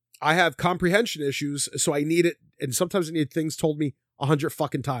I have comprehension issues, so I need it, and sometimes I need things told me 100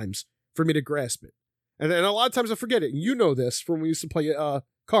 fucking times for me to grasp it. And a lot of times I forget it. And you know this from when we used to play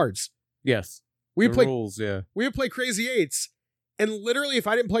cards. Yes. We would play rules, yeah. We would play Crazy Eights, and literally, if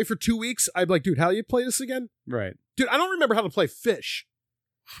I didn't play for 2 weeks, I'd be like, dude, how do you play this again? Right. Dude, I don't remember how to play Fish.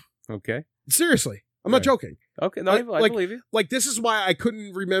 Okay. Seriously. I'm not joking. Okay, no, I believe you. Like, this is why I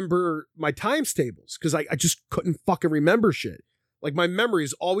couldn't remember my times tables, because I just couldn't fucking remember shit. Like, my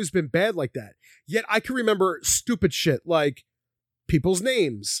memory's always been bad like that. Yet, I can remember stupid shit, like people's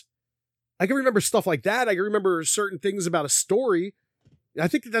names. I can remember stuff like that. I can remember certain things about a story. I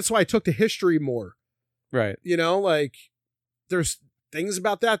think that's why I took to history more. Right. You know, like, there's things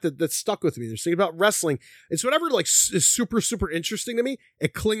about that stuck with me. There's things about wrestling. It's whatever, like, is super, super interesting to me.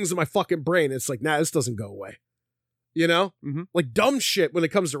 It clings to my fucking brain. It's like, nah, this doesn't go away. You know? Mm-hmm. Like, dumb shit when it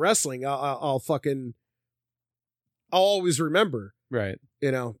comes to wrestling, I'll always remember. Right.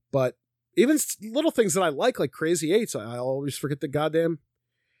 You know? But even little things that I like Crazy Eights, I always forget the goddamn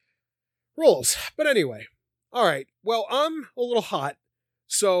rules. But anyway. All right. Well, I'm a little hot.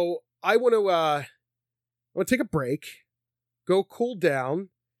 So I want to take a break, go cool down,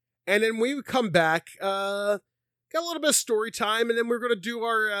 and then we come back, got a little bit of story time, and then we're going to do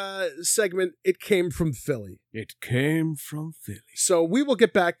our segment, It Came From Philly. It came from Philly. So we will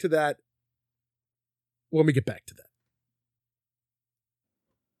get back to that when we get back to that.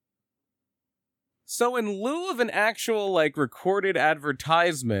 So in lieu of an actual, like, recorded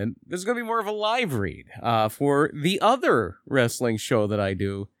advertisement, there's going to be more of a live read for the other wrestling show that I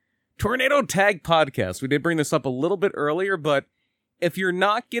do, Tornado Tag Podcast. We did bring this up a little bit earlier, but if you're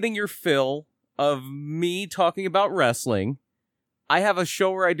not getting your fill of me talking about wrestling, I have a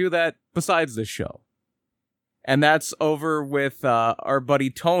show where I do that besides this show. And that's over with our buddy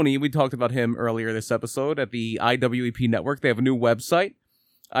Tony. We talked about him earlier this episode at the IWEP Network. They have a new website,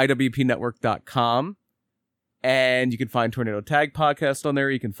 IWEPnetwork.com. And you can find Tornado Tag Podcast on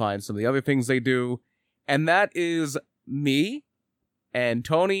there. You can find some of the other things they do. And that is me and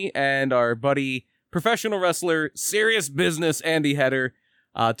Tony and our buddy professional wrestler, serious business Andy Header,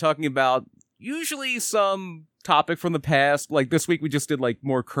 talking about usually some topic from the past. Like this week we just did like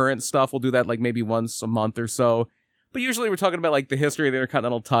more current stuff. We'll do that like maybe once a month or so. But usually we're talking about like the history of the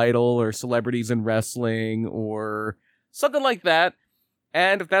Intercontinental title or celebrities in wrestling or something like that.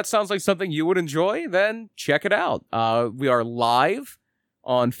 And if that sounds like something you would enjoy, then check it out. We are live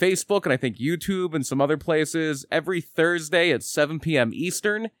on Facebook and I think YouTube and some other places every Thursday at 7 p.m.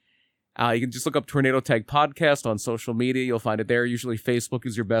 Eastern. You can just look up Tornado Tag Podcast on social media. You'll find it there. Usually Facebook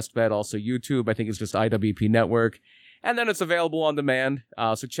is your best bet. Also YouTube, I think it's just IWP Network. And then it's available on demand.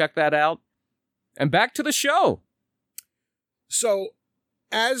 So check that out. And back to the show. So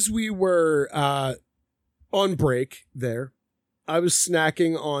as we were on break there, I was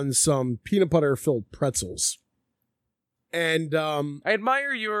snacking on some peanut butter filled pretzels. And I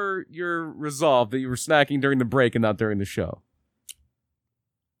admire your resolve that you were snacking during the break and not during the show.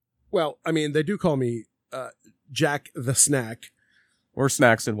 Well, I mean, they do call me Jack the Snack. Or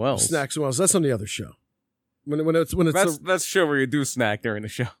Snacks and Wells. Snacks and Wells. That's on the other show. When it's that's the show where you do snack during the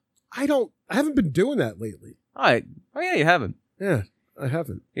show. I haven't been doing that lately. Oh yeah, you haven't. Yeah, I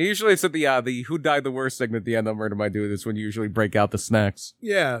haven't. Usually it's at the Who Died the Worst segment at the end of Murder My Dude. That's when you usually break out the snacks.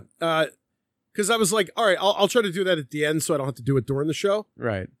 Yeah, because I was like, all right, I'll try to do that at the end so I don't have to do it during the show.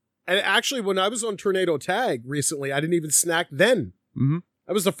 Right. And actually, when I was on Tornado Tag recently, I didn't even snack then. Mm-hmm.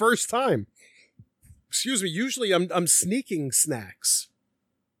 That was the first time. Excuse me. Usually I'm sneaking snacks.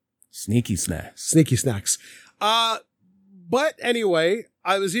 Sneaky snacks. Sneaky snacks. But anyway,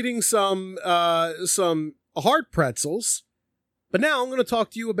 I was eating some hard pretzels, but now I'm going to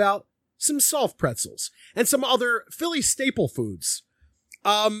talk to you about some soft pretzels and some other Philly staple foods.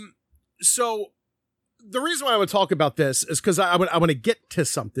 So the reason why I would talk about this is because I want to get to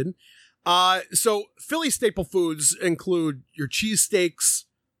something. So Philly staple foods include your cheesesteaks,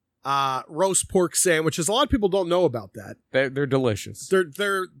 roast pork sandwiches. A lot of people don't know about that. They're delicious.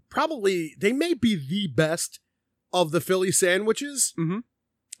 They're probably, they may be the best of the Philly sandwiches. Mm-hmm.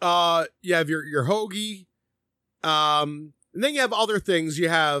 You have your hoagie. And then you have other things. You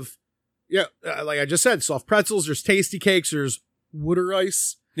have, like I just said, soft pretzels. There's tasty cakes. There's Wooder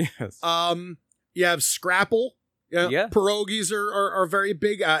ice. Yes. You have scrapple. Yeah. Pierogies are very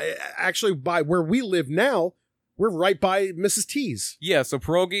big. Actually, by where we live now, we're right by Mrs. T's. Yeah, so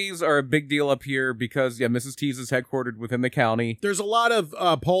pierogies are a big deal up here because, Mrs. T's is headquartered within the county. There's a lot of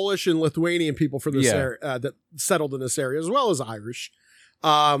Polish and Lithuanian people from this area that settled in this area, as well as Irish.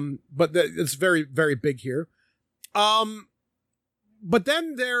 But it's very, very big here. But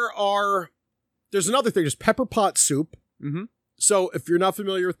then there's another thing. There's pepper pot soup. Mm-hmm. So if you're not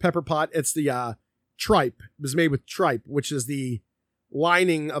familiar with pepper pot, it's the tripe. It was made with tripe, which is the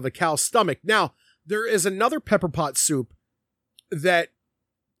lining of a cow's stomach. Now, there is another pepper pot soup that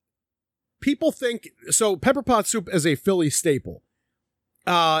people think, so pepper pot soup is a Philly staple.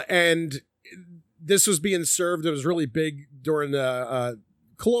 And this was being served, it was really big during the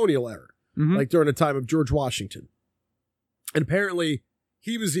colonial era, like during the time of George Washington. And apparently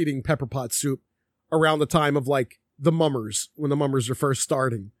he was eating pepper pot soup around the time of like the Mummers, when the Mummers were first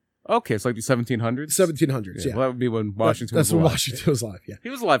starting. Okay, it's like the 1700s? 1700s, yeah. Well, that would be when Washington was alive. That's when alive. Washington was alive, yeah. He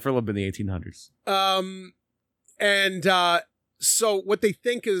was alive for a little bit in the 1800s. So what they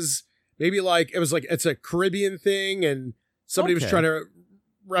think is maybe like, it's a Caribbean thing and somebody was trying to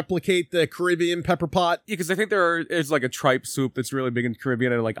replicate the Caribbean pepper pot. Yeah, because I think there's like a tripe soup that's really big in the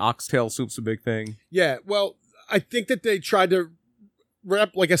Caribbean, and like oxtail soup's a big thing. Yeah, well, I think that they tried to,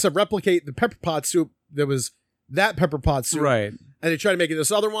 replicate the pepper pot soup that was that pepper pot soup. Right. And they try to make it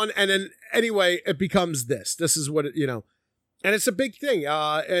this other one. And then anyway, it becomes this. This is what it, and it's a big thing.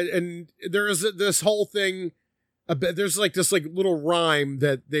 And there is this whole thing. There's like this like little rhyme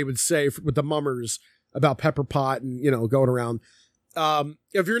that they would say with the Mummers about pepper pot and, going around.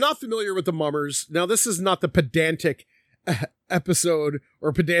 If you're not familiar with the Mummers, now this is not the pedantic episode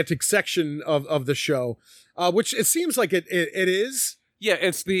or pedantic section of the show, which it seems like it is. Yeah,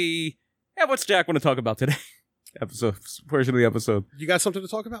 it's what's Jack want to talk about today? Portion of the episode. You got something to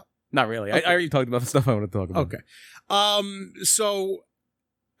talk about? Not really. Okay. I already talked about the stuff I want to talk about. Okay. So,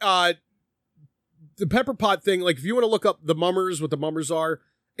 the pepper pot thing, like if you want to look up the Mummers, what the Mummers are,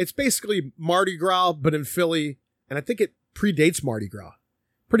 it's basically Mardi Gras, but in Philly, and I think it predates Mardi Gras.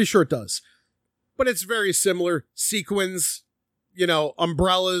 Pretty sure it does. But it's very similar. Sequins,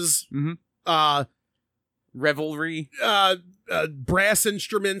 umbrellas, revelry, brass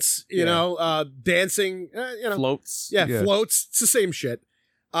instruments, dancing, floats. Yeah, floats. It's the same shit.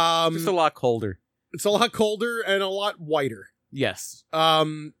 Just a lot colder. It's a lot colder and a lot whiter. Yes.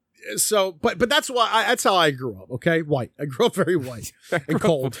 So, but that's why that's how I grew up. Okay, white. I grew up very white and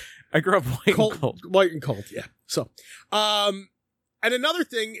cold. I grew up white and cold. White and cold. Yeah. So, and another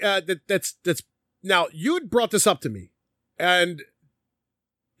thing that's now you had brought this up to me, and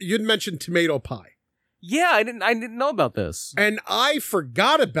you'd mentioned tomato pie. Yeah, I didn't know about this, and I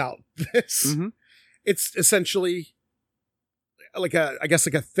forgot about this. Mm-hmm. It's essentially like a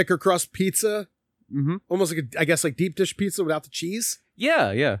thicker crust pizza, almost like like deep dish pizza without the cheese.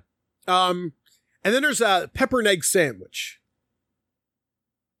 Yeah, yeah. And then there's a pepper and egg sandwich.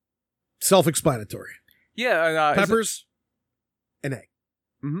 Self-explanatory. Yeah, peppers and egg.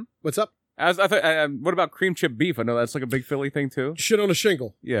 Mm-hmm. What's up? I thought. What about cream chip beef? I know that's like a big Philly thing too. Shit on a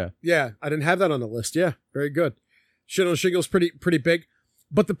shingle. Yeah, yeah. I didn't have that on the list. Yeah, very good. Shit on a shingle is pretty big.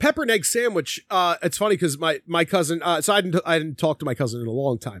 But the pepper and egg sandwich, it's funny because my cousin. So I didn't talk to my cousin in a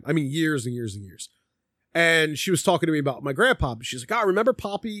long time. I mean, years and years and years. And she was talking to me about my grandpa. She's like, "Oh, remember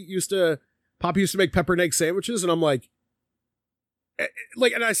Poppy used to make pepper and egg sandwiches?" And I'm like,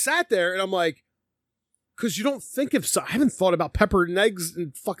 and I sat there and I'm like, because you don't think of, so I haven't thought about pepper and eggs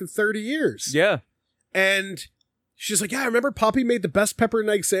in fucking 30 years. Yeah. And she's like, "Yeah, I remember Poppy made the best pepper and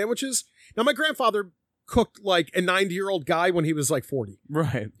egg sandwiches." Now, my grandfather cooked like a 90-year-old guy when he was like 40.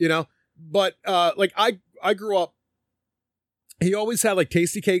 Right. You know? But like I grew up, he always had like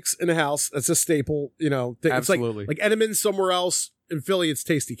tasty cakes in the house. That's a staple, you know. Absolutely. It's like Edmonds somewhere else. In Philly, it's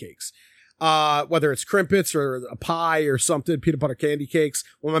tasty cakes. Whether it's crimpets or a pie or something, peanut butter candy cakes.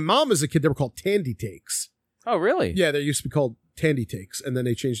 When my mom was a kid, they were called tandy takes. Oh, really? Yeah, they used to be called tandy takes, and then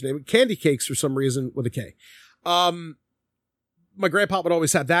they changed the name. Candy cakes for some reason with a K. My grandpa would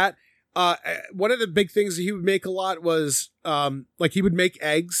always have that. One of the big things that he would make a lot was like he would make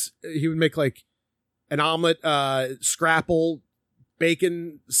eggs. He would make like an omelet, scrapple,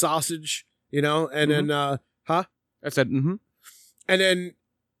 bacon, sausage, you know, and then I said and then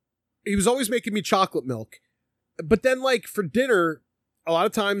he was always making me chocolate milk. But then like for dinner, a lot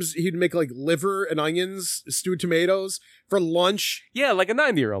of times he'd make like liver and onions, stewed tomatoes. For lunch, yeah, like a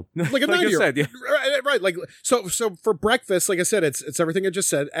 90-year-old, like a 90-year-old, yeah. right. Like so for breakfast, like I said, it's everything I just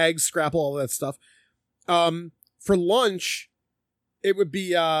said: eggs, scrapple, all that stuff. For lunch, it would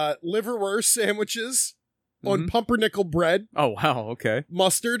be liverwurst sandwiches on pumpernickel bread. Oh wow, okay.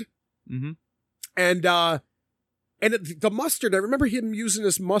 Mustard, and the mustard. I remember him using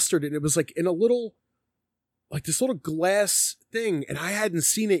this mustard, and it was like in a little, like this little glass thing, and I hadn't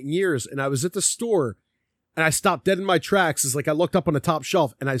seen it in years. And I was at the store. And I stopped dead in my tracks. It's like I looked up on the top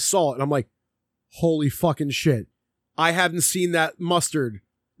shelf and I saw it and I'm like, holy fucking shit. I haven't seen that mustard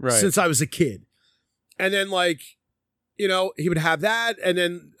since I was a kid. And then like, you know, he would have that. And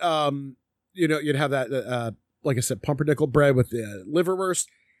then, you know, you'd have that, like I said, pumpernickel bread with the liverwurst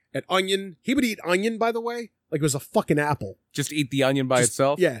and onion. He would eat onion, by the way, like it was a fucking apple. Just eat the onion by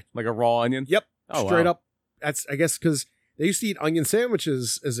itself? Yeah. Like a raw onion? Yep. Oh, straight wow. up. That's, I guess, because they used to eat onion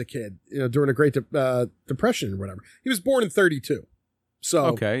sandwiches as a kid, you know, during the Great Depression or whatever. He was born in 1932. So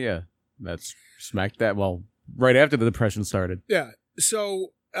okay, yeah. That's smack that. Well, right after the Depression started. Yeah.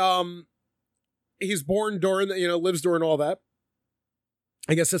 So he's born during, you know, lives during all that.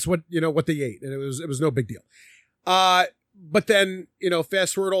 I guess that's what, you know, what they ate. And it was no big deal. But then, you know,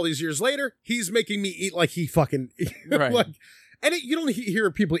 fast forward all these years later, he's making me eat like he fucking, right. Like, and you don't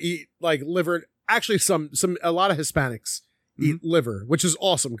hear people eat like liver. Actually, a lot of Hispanics eat liver, which is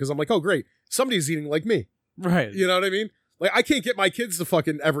awesome because I'm like, oh, great. Somebody's eating like me. Right. You know what I mean? Like, I can't get my kids to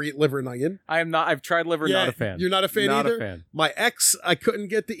fucking ever eat liver and onion. I am not. I've tried liver, not a fan. You're not a fan either? Not a fan. My ex, I couldn't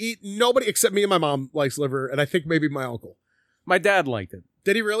get to eat. Nobody except me and my mom likes liver, and I think maybe my uncle. My dad liked it.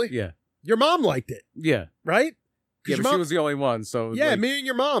 Did he really? Yeah. Your mom liked it. Yeah. Right? Yeah, but she was the only one, so... Yeah, like, me and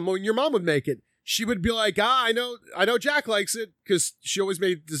your mom. When your mom would make it, she would be like, I know Jack likes it, because she always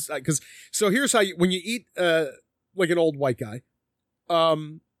made this... So here's how when you eat like an old white guy,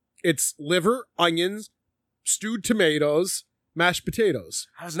 it's liver, onions, stewed tomatoes, mashed potatoes.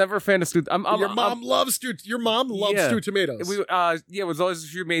 I was never a fan of stewed... Your mom loves stewed tomatoes. It was always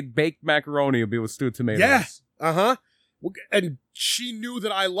if you made baked macaroni, it would be with stewed tomatoes. Yeah. Uh-huh. And she knew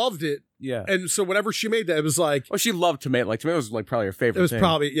that I loved it. Yeah. And so whenever she made that, it was like... Oh, she loved tomato. Like, tomato was like probably her favorite It was thing.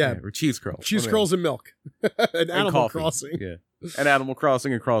 probably, yeah. Or cheese curls. Cheese curls and milk. And Animal coffee. Crossing. Yeah. And Animal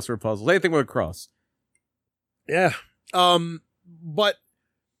Crossing and crossword puzzles. Anything with a cross. Yeah. But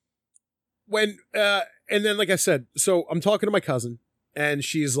when... and then, like I said, so I'm talking to my cousin, and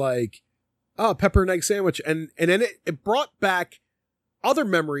she's like, oh, pepper and egg sandwich. And then it brought back other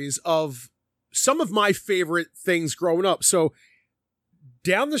memories of some of my favorite things growing up. So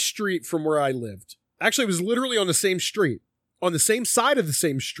down the street from where I lived, actually it was literally on the same street, on the same side of the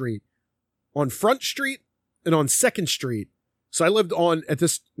same street, on Front Street and on 2nd Street, So I lived on, at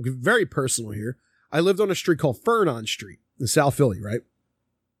this, very personal here, I lived on a street called Fernon Street in South Philly, right?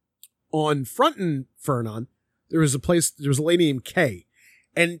 On Fronton Fernon, there was a lady named Kay.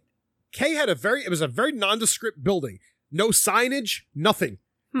 And Kay had it was a very nondescript building. No signage, nothing.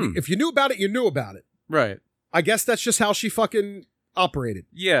 If you knew about it, you knew about it. Right. I guess that's just how she fucking operated.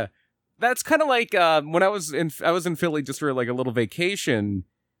 Yeah. That's kind of like when I was in Philly just for like a little vacation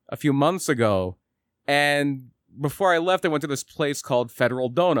a few months ago, and before I left, I went to this place called Federal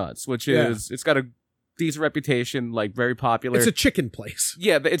Donuts, which is it's got a decent reputation, like very popular. It's a chicken place.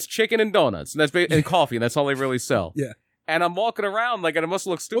 Yeah, but it's chicken and donuts, and and coffee, and that's all they really sell. Yeah. And I'm walking around like, and it must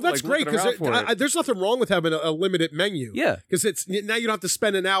look stupid. Well, that's like, great because there's nothing wrong with having a limited menu. Yeah, because it's now you don't have to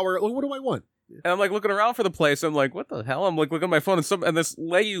spend an hour. Well, what do I want? And I'm like looking around for the place. I'm like, what the hell? I'm like looking at my phone, and this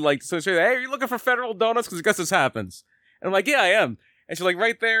lady like so she's like, hey, are you looking for Federal Donuts? Because I guess this happens. And I'm like, yeah, I am. And she's like,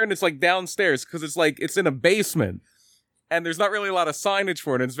 right there, and it's like downstairs because it's like it's in a basement, and there's not really a lot of signage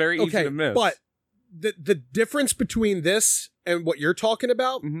for it. And it's very easy to miss. But the difference between this and what you're talking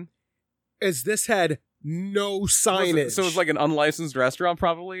about is this had no signage. So it was like an unlicensed restaurant,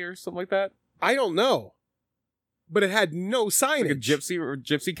 probably, or something like that. I don't know, but it had no signage. Like a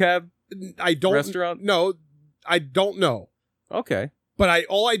gypsy cab. I don't restaurant. No, I don't know. Okay, but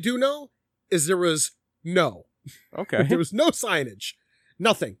all I do know is there was no. Okay, there was no signage,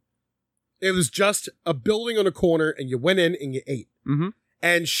 nothing. It was just a building on a corner, and you went in and you ate. Mm-hmm.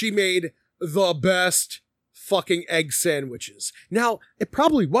 And she made the best fucking egg sandwiches. Now, it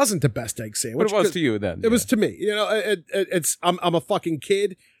probably wasn't the best egg sandwich. But it was to you then. It was to me. You know, it's I'm a fucking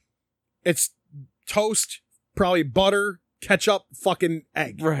kid. It's toast, probably butter, ketchup, fucking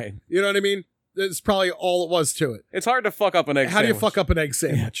egg. Right. You know what I mean? That's probably all it was to it. It's hard to fuck up an egg sandwich. How do you fuck up an egg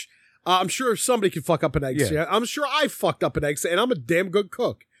sandwich? I'm sure somebody can fuck up an egg sandwich. I'm sure I fucked up an egg sandwich, and I'm a damn good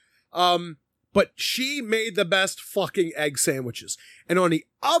cook. But she made the best fucking egg sandwiches. And on the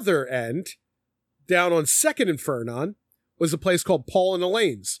other end, down on 2nd and Fernon, was a place called Paul and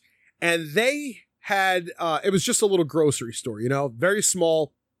Elaine's. And they had, it was just a little grocery store, you know, very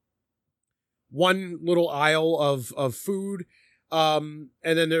small, one little aisle of food. And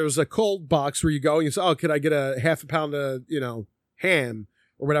then there was a cold box where you go and you say, oh, could I get a half a pound of, you know, ham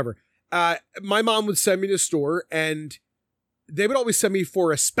or whatever. My mom would send me to the store, and they would always send me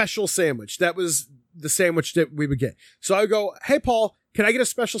for a special sandwich. That was the sandwich that we would get. So I would go, hey, Paul, can I get a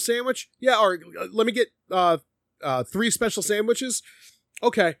special sandwich? Yeah, or let me get 3 special sandwiches.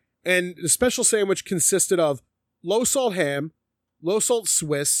 Okay. And the special sandwich consisted of low salt ham, low salt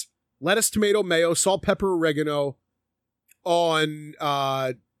Swiss, lettuce, tomato, mayo, salt, pepper, oregano on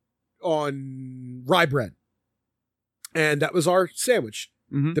rye bread. And that was our sandwich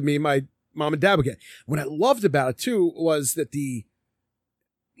that me and my mom and dad would get. What I loved about it too was that the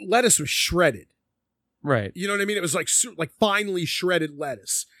lettuce was shredded. Right. You know what I mean? It was like finely shredded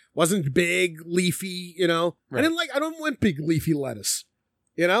lettuce. Wasn't big, leafy, you know? Right. I don't want big leafy lettuce.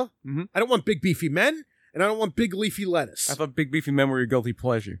 You know? Mm-hmm. I don't want big beefy men, and I don't want big leafy lettuce. I thought big beefy men were your guilty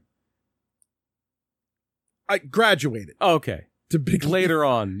pleasure. I graduated. Oh, okay. To big later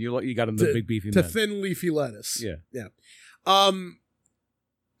on, you got into big beefy men. To thin leafy lettuce. Yeah. Yeah.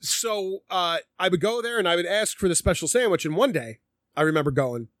 So I would go there and I would ask for the special sandwich. And one day, I remember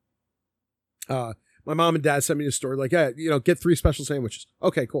going, my mom and dad sent me to the store, like, yeah, you know, get 3 special sandwiches.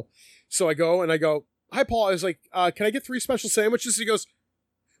 Okay, cool. So I go and I go, hi, Paul. I was like, can I get 3 special sandwiches? He goes,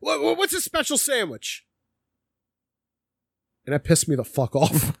 what's a special sandwich? And that pissed me the fuck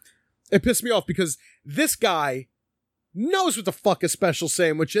off. It pissed me off because this guy knows what the fuck a special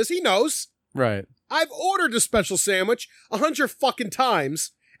sandwich is. He knows. Right. I've ordered a special sandwich 100 fucking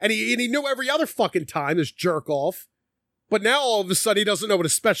times, and he knew every other fucking time, this jerk off. But now all of a sudden he doesn't know what a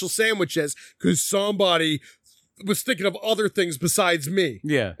special sandwich is because somebody was thinking of other things besides me.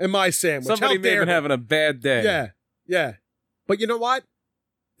 Yeah. And my sandwich. Somebody may have been having a bad day. Yeah. Yeah. But you know what?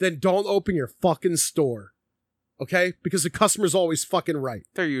 Then don't open your fucking store. Okay? Because the customer's always fucking right.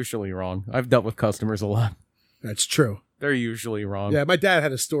 They're usually wrong. I've dealt with customers a lot. That's true. They're usually wrong. Yeah, my dad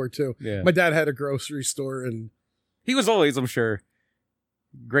had a store too. Yeah. My dad had a grocery store, and he was always, I'm sure,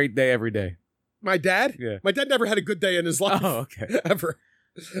 great day every day. My dad? Yeah. My dad never had a good day in his life. Oh, okay.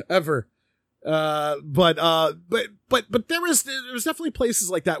 Ever. But there was definitely places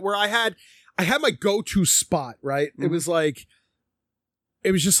like that where I had my go-to spot, right? Mm-hmm.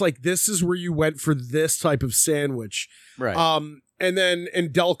 It was just like, this is where you went for this type of sandwich. Right. And then in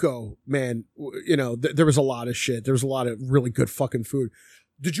Delco, man, you know, there was a lot of shit. There was a lot of really good fucking food.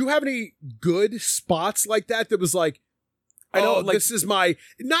 Did you have any good spots like that was like, I know, like, this is my,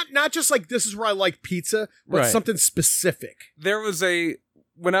 not just like, this is where I like pizza, but right. something specific. There was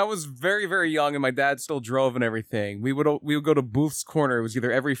when I was very, very young and my dad still drove and everything, we would go to Booth's Corner. It was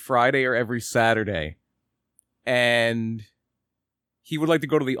either every Friday or every Saturday. And he would like to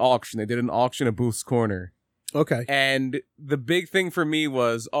go to the auction. They did an auction at Booth's Corner. Okay. And the big thing for me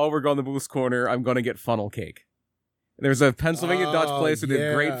was, we're going to Booth's Corner. I'm going to get funnel cake. There's a Pennsylvania Dutch place that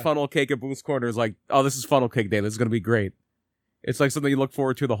did great funnel cake at Booth's Corner. It's like, this is funnel cake day. This is going to be great. It's like something you look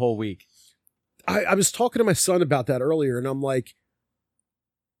forward to the whole week. I was talking to my son about that earlier, and I'm like,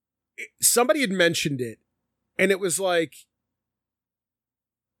 somebody had mentioned it, and it was like,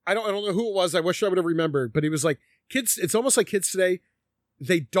 I don't know who it was. I wish I would have remembered, but he was like, kids, it's almost like kids today,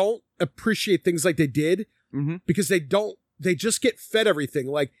 they don't appreciate things like they did because they just get fed everything.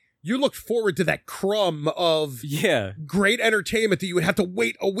 Like, you look forward to that crumb of great entertainment that you would have to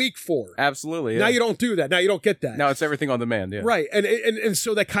wait a week for. Absolutely. Now you don't do that. Now you don't get that. Now it's everything on demand. Yeah. Right. And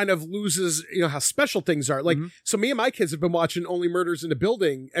so that kind of loses, how special things are. Like, so me and my kids have been watching Only Murders in the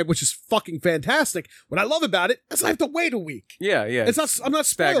Building, which is fucking fantastic. What I love about it is I have to wait a week. Yeah. Yeah. I'm not spoiled.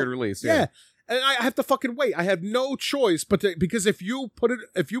 Staggered release. Yeah. And I have to fucking wait. I have no choice because because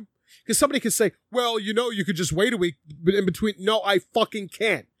somebody could say, well, you could just wait a week in between. No, I fucking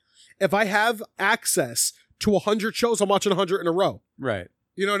can't. If I have access to 100 shows, I'm watching 100 in a row. Right.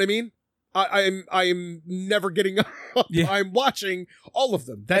 You know what I mean? I am never getting up. Yeah. I'm watching all of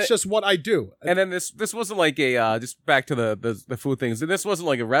them. That's just what I do. And then this wasn't like a just back to the food things. This wasn't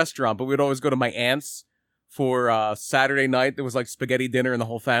like a restaurant, but we'd always go to my aunt's for Saturday night. There was like spaghetti dinner, and the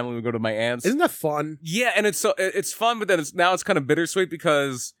whole family would go to my aunt's. Isn't that fun? Yeah, and it's fun, but then it's kind of bittersweet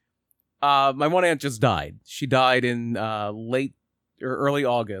because my one aunt just died. She died in late or early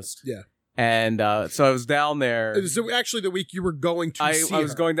August. Yeah. And so I was down there. It was actually the week you were going to see her. I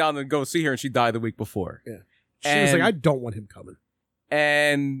was going down to go see her, and she died the week before. Yeah. She was like, I don't want him coming.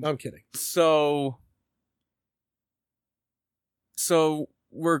 And I'm kidding. So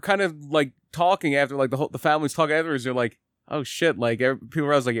we're kind of like talking after, like the family's talking afterwards. They're like, oh shit, like people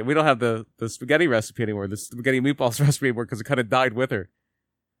were like, we don't have the spaghetti recipe anymore, the spaghetti meatballs recipe anymore, because it kind of died with her.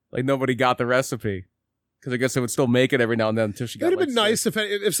 Like nobody got the recipe. Because I guess they would still make it every now and then until she got. It would have been nice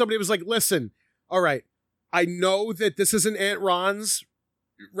if somebody was like, "Listen, all right, I know that this isn't Aunt Ron's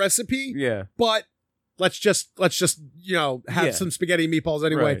recipe, but let's just have some spaghetti meatballs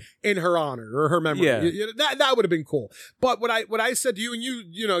anyway in her honor or her memory." Yeah. That would have been cool. But what I said to you, and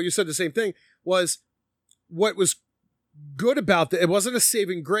you said the same thing, was what was good about it wasn't a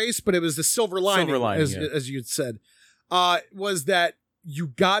saving grace, but it was the silver lining, as you'd said, was that you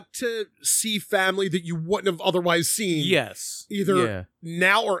got to see family that you wouldn't have otherwise seen. Yes. Either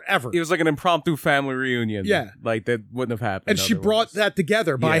now or ever. It was like an impromptu family reunion. Yeah. Like that wouldn't have happened. And she brought that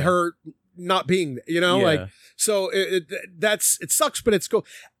together by her not being, like, so it sucks, but it's cool.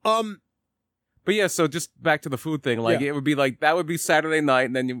 But yeah, so just back to the food thing. Like it would be like, that would be Saturday night,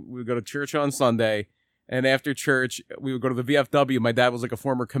 and then we would go to church on Sunday. And after church, we would go to the VFW. My dad was like a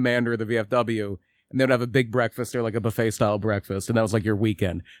former commander of the VFW. And they would have a big breakfast there, like a buffet-style breakfast. And that was like your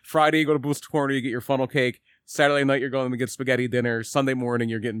weekend. Friday, you go to Booth's Corner, you get your funnel cake. Saturday night, you're going to get spaghetti dinner. Sunday morning,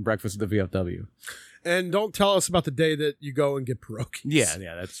 you're getting breakfast at the VFW. And don't tell us about the day that you go and get pierogies.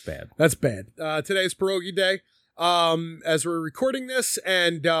 Yeah, that's bad. That's bad. Today's pierogi day. As we're recording this,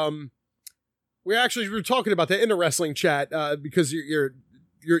 and we were talking about that in a wrestling chat because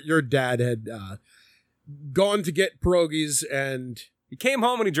your dad had gone to get pierogies, and he came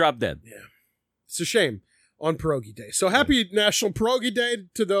home and he dropped dead. Yeah. It's a shame on Pierogi Day. So happy National Pierogi Day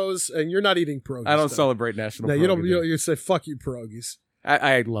to those, and you're not eating pierogies. I don't celebrate National Pierogi Day. You say, fuck you, pierogies.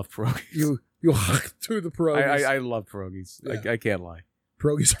 I love pierogies. You hug through the pierogies. I love pierogies. Yeah. I can't lie.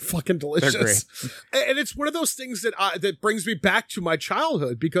 Pierogies are fucking delicious. They're great. And it's one of those things that brings me back to my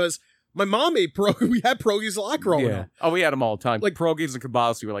childhood, because my mom ate pierogies. We had pierogies a lot growing up. Oh, we had them all the time. Like pierogies and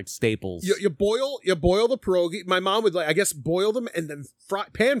kibasi were like staples. You boil the pierogi. My mom would boil them and then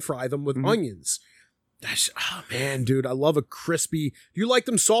pan fry them with onions. Oh man, dude, I love a crispy. Do you like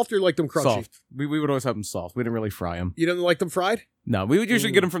them soft or you like them crunchy? Soft. We would always have them soft. We didn't really fry them. You didn't like them fried? No, we would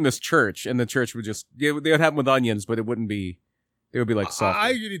usually get them from this church, and the church would they would have them with onions, but it wouldn't be. They would be like soft.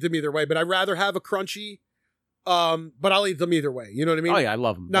 I eat them either way, but I'd rather have a crunchy. But I'll eat them either way. You know what I mean? Oh yeah, I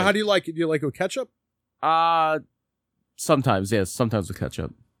love them. Now, how do you like it? Do you like it with ketchup? Sometimes, yes. Sometimes with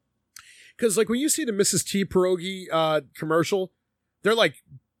ketchup. Because like when you see the Mrs. T pierogi commercial, they're like,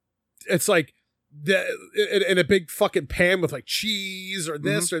 it's like in a big fucking pan with like cheese or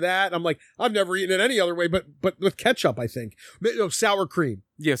this or that. I'm like, I've never eaten it any other way, but with ketchup, I think. Sour cream.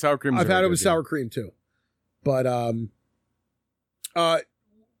 Yeah, sour cream. I've had it with sour cream too. But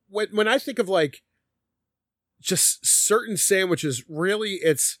when I think of like just certain sandwiches, really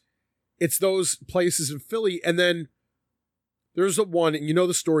it's those places in Philly. And then There's a one, and you know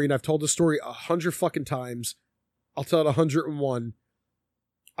the story, and I've told the story 100 fucking times. I'll tell it 101.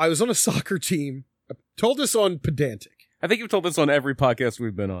 I was on a soccer team. I told this on Pedantic. I think you've told this on every podcast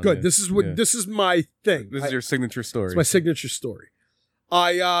we've been on. Good. Yeah. This is what this is my thing. This is your signature story. It's my signature story.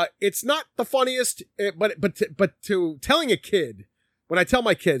 It's not the funniest, but to telling a kid, when I tell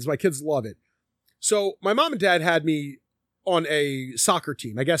my kids love it. So my mom and dad had me on a soccer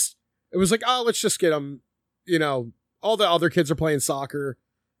team. I guess it was like, oh, let's just get them, all the other kids are playing soccer,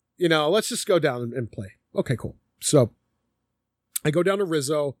 let's just go down and play. Okay, cool. So I go down to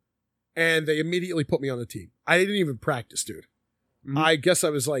Rizzo and they immediately put me on the team. I didn't even practice, dude. Mm-hmm. I guess I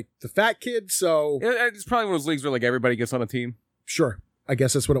was like the fat kid. So it's probably one of those leagues where like everybody gets on a team. Sure. I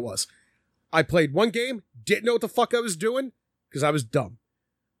guess that's what it was. I played one game, didn't know what the fuck I was doing because I was dumb.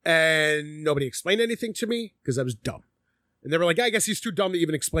 And nobody explained anything to me because I was dumb. And they were like, I guess he's too dumb to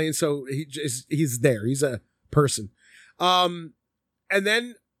even explain, so he's there. He's a person. And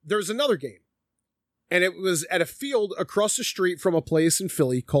then there's another game. And it was at a field across the street from a place in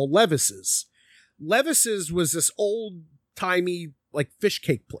Philly called Levis's. Levis's was this old-timey, like, fish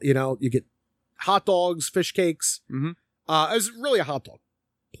cake, you get hot dogs, fish cakes. Mm-hmm. It was really a hot dog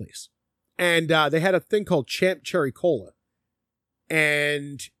place. And they had a thing called Champ Cherry Cola.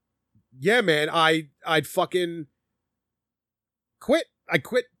 And yeah, man, I'd fucking quit. I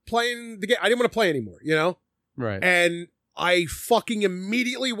quit playing the game. I didn't want to play anymore, Right. And I fucking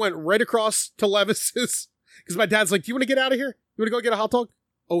immediately went right across to Levis's because my dad's like, do you want to get out of here? You want to go get a hot dog?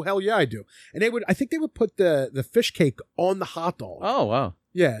 Oh, hell yeah, I do. And I think they would put the fish cake on the hot dog. Oh, wow.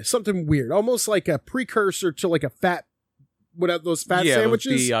 Yeah, something weird. Almost like a precursor to like a fat, whatever those fat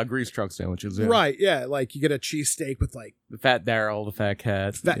sandwiches. The grease truck sandwiches. Yeah. Right, yeah. Like you get a cheesesteak with like the Fat Daryl, the Fat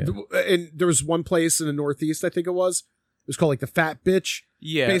Cat. And there was one place in the Northeast, I think it was called like the Fat Bitch.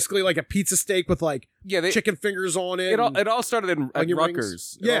 Yeah. Basically like a pizza steak with like chicken fingers on it. It all started at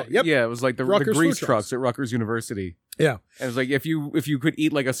Rutgers. Yeah, yep. Yeah, it was like the grease trucks at Rutgers University. Yeah. And it was like if you could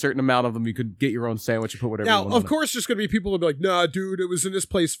eat like a certain amount of them, you could get your own sandwich and put whatever you want on it. Now, of course, there's going to be people that be like, nah, dude, it was in this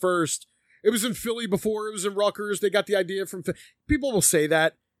place first. It was in Philly before. It was in Rutgers. They got the idea from people will say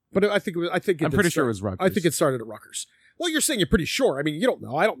that, but I'm pretty sure it was Rutgers. I think it started at Rutgers. Well, you're saying you're pretty sure. I mean, you don't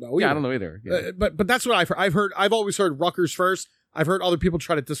know. I don't know. Yeah, I don't know either. Yeah. But that's what I've heard. I've always heard Rutgers first. I've heard other people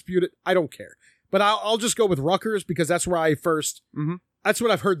try to dispute it. I don't care. But I'll just go with Rutgers because that's where I first. Mm-hmm. That's what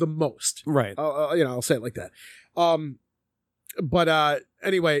I've heard the most. Right. I'll say it like that. But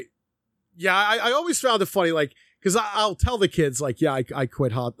anyway, yeah, I always found it funny, like. Because I'll tell the kids, like, yeah, I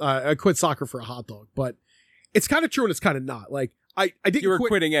quit soccer for a hot dog, but it's kind of true and it's kind of not. Like, I didn't. You were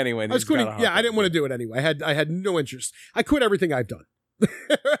quitting anyway. I was quitting. Yeah, I didn't want to do it anyway. I had no interest. I quit everything I've done.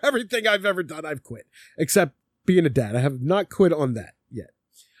 Everything I've ever done, I've quit, except being a dad. I have not quit on that yet.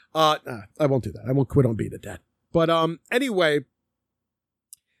 I won't do that. I won't quit on being a dad. But anyway,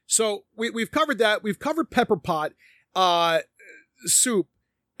 so we've covered that. We've covered pepper pot soup,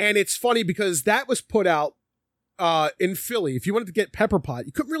 and it's funny because that was put out. In Philly, if you wanted to get pepper pot,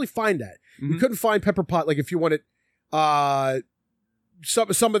 you couldn't really find that. Mm-hmm. You couldn't find pepper pot like if you wanted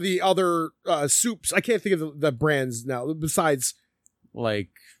some of the other soups. I can't think of the brands now. Besides, like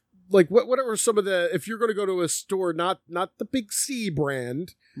what are some of the? If you're going to go to a store, not the Big C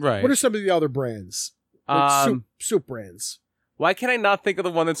brand, right? What are some of the other brands? Like soup brands. Why can I not think of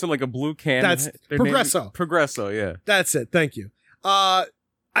the one that's in like a blue can? That's Progresso. Progresso, yeah. That's it. Thank you.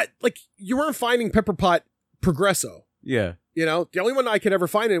 You weren't finding pepper pot. Progresso. Yeah. The only one I could ever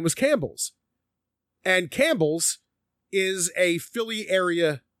find it was Campbell's. And Campbell's is a Philly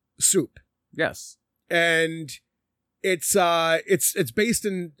area soup. Yes. And it's based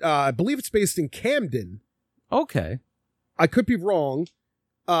in I believe it's based in Camden. Okay. I could be wrong.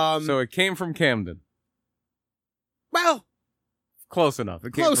 So it came from Camden. Well, close enough.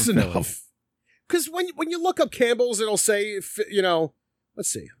 Close enough. Because when you look up Campbell's, it'll say,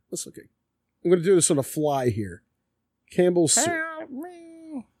 let's see. Let's look at. I'm going to do this on a fly here. Campbell's soup. Help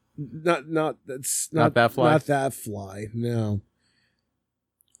me. Not that fly. Not that fly. No.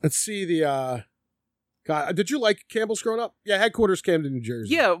 Let's see the. God, did you like Campbell's growing up? Yeah, headquarters Camden, New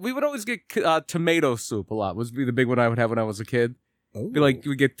Jersey. Yeah, we would always get tomato soup a lot. Was be the big one I would have when I was a kid. Oh.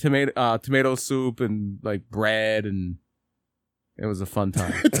 We get tomato soup and like bread, and it was a fun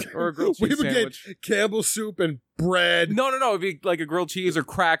time. Or a grilled cheese sandwich. Get Campbell's soup and bread. No. It'd be like a grilled cheese or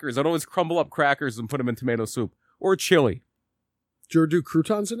crackers. I'd always crumble up crackers and put them in tomato soup or chili. Did you ever do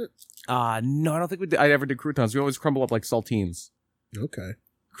croutons in it? No, I don't think I ever did croutons. We always crumble up like saltines. Okay.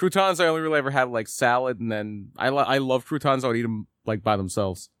 Croutons, I only really ever had like salad, and then I love croutons. I would eat them like by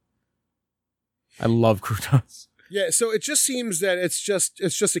themselves. I love croutons. Yeah, so it just seems that it's just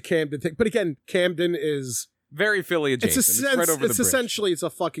a Camden thing. But again, Camden is Very Philly adjacent. It's right over the bridge. Essentially, it's a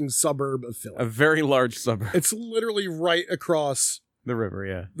fucking suburb of Philly. A very large suburb. It's literally right across the river,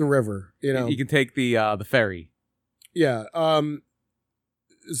 yeah. The river, you know. You can take the ferry. Yeah.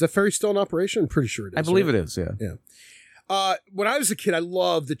 Is the ferry still in operation? I'm pretty sure it is. I believe it is, yeah. Yeah. When I was a kid, I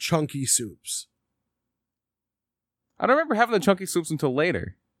loved the chunky soups. I don't remember having the chunky soups until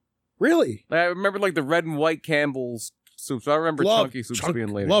later. Really? I remember like the red and white Campbell's soups. I remember chunky soups being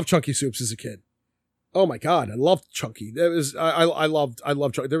later. Love chunky soups as a kid. Oh my god, I loved chunky. That was I loved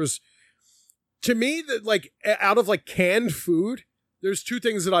chunky. There was, to me, that like out of like canned food, there's two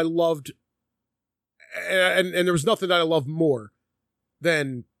things that I loved, and there was nothing that I loved more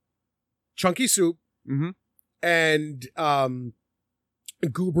than chunky soup and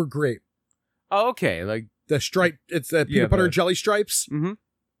Goober grape. Oh, okay, like the stripe. It's the peanut butter and jelly stripes. Mm-hmm.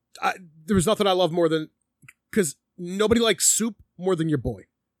 There was nothing I loved more than, because nobody likes soup more than your boy,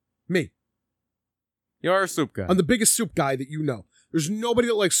 me. You are a soup guy. I'm the biggest soup guy that you know. There's nobody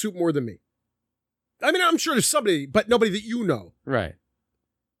that likes soup more than me. I mean, I'm sure there's somebody, but nobody that you know. Right.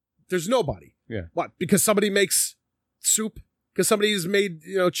 There's nobody. Yeah. What? Because somebody makes soup? Because somebody's made,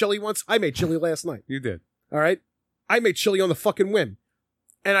 chili once? I made chili last night. You did. All right? I made chili on the fucking whim.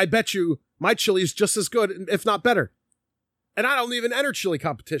 And I bet you my chili is just as good, if not better. And I don't even enter chili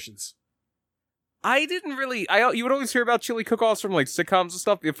competitions. I didn't really. You would always hear about chili cook-offs from like sitcoms and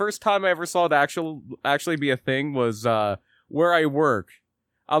stuff. The first time I ever saw it actually be a thing was where I work.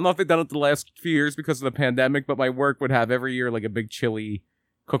 I don't know if they've done it the last few years because of the pandemic, but my work would have every year like a big chili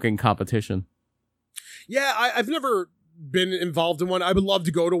cooking competition. Yeah, I've never been involved in one. I would love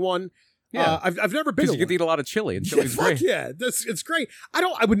to go to one. Yeah, I've never been to one. Because you could eat a lot of chili, and chili's great. Yeah, it's great.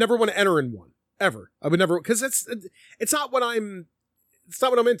 I would never want to enter in one ever. I would never, because it's not what I'm. It's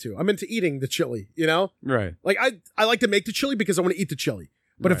not what I'm into. I'm into eating the chili, Right. Like I like to make the chili because I want to eat the chili.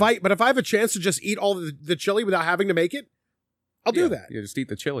 But right. if I have a chance to just eat all the chili without having to make it, I'll do that. You just eat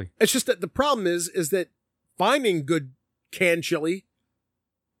the chili. It's just that the problem is that finding good canned chili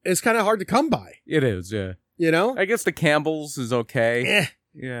is kind of hard to come by. It is, yeah. I guess the Campbell's is okay.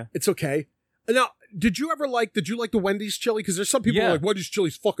 Yeah. It's okay. Now, did you like the Wendy's chili? Because there's some people who are like, Wendy's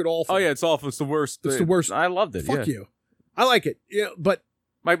chili's fucking awful. Oh yeah, it's awful. It's the worst. It's the worst. I loved it. Fuck you. I like it. Yeah, but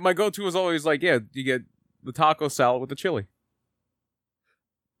my go-to is always like, you get the taco salad with the chili.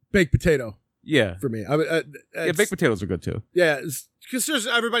 Baked potato. Yeah. For me. Baked potatoes are good too. Yeah, because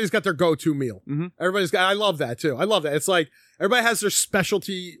everybody's got their go-to meal. Mm-hmm. I love that too. I love that. It's like everybody has their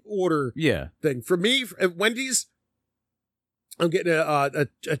specialty order thing. For me, at Wendy's, I'm getting a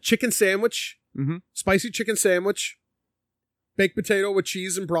chicken sandwich, spicy chicken sandwich, baked potato with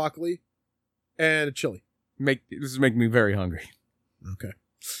cheese and broccoli, and a chili. This is making me very hungry. Okay.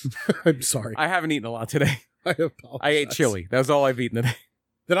 I'm sorry. I haven't eaten a lot today. I apologize. I ate chili. That was all I've eaten today.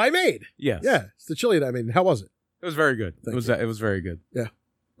 That I made? Yes. Yeah, it's the chili that I made. How was it? It was very good. It was very good. Yeah.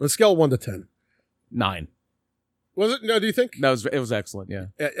 On a scale of 1 to 10. 9. Was it? No, do you think? No, it was excellent, yeah.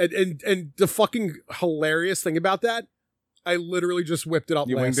 And the fucking hilarious thing about that, I literally just whipped it up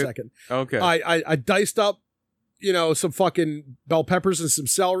last second. Okay. I diced up, some fucking bell peppers and some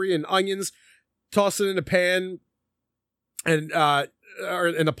celery and onions, tossed it in a pan and or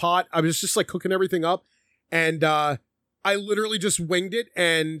in a pot. I was just like cooking everything up, and I literally just winged it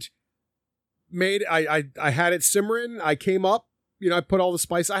and made. I had it simmering. I came up, I put all the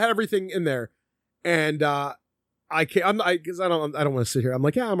spice. I had everything in there, and because I don't want to sit here. I'm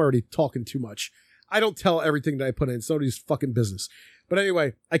like, I'm already talking too much. I don't tell everything that I put in. It's nobody's fucking business. But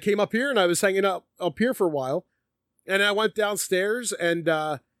anyway, I came up here and I was hanging up here for a while, and I went downstairs, and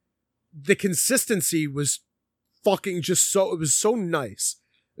the consistency was fucking it was so nice.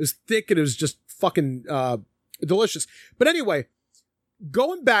 It was thick and it was just fucking delicious. But anyway,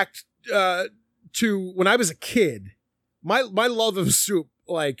 going back to when I was a kid, my love of soup,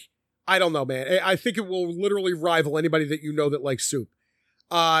 like, I don't know, man. I think it will literally rival anybody that that likes soup.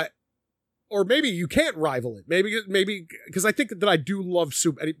 Or maybe you can't rival it. Maybe because I think that I do love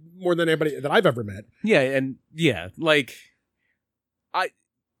soup more than anybody that I've ever met. Yeah, and like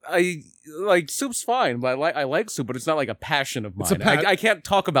I like soup's fine, but I like soup, but it's not like a passion of mine. I can't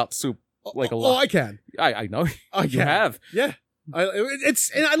talk about soup like a lot. Oh, I can. I know. I you have. Yeah.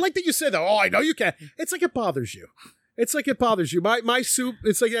 And I like that you said that. Oh, I know you can. It's like it bothers you. My soup,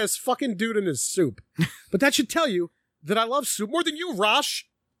 it's like this fucking dude in his soup. But that should tell you that I love soup more than you, Rosh.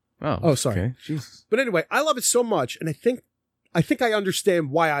 Oh, sorry. Okay. Jesus. But anyway, I love it so much, and I think I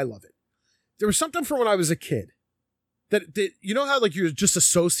understand why I love it. There was something from when I was a kid that how like you just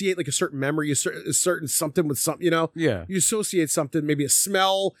associate like a certain memory, a certain something with something, Yeah. You associate something, maybe a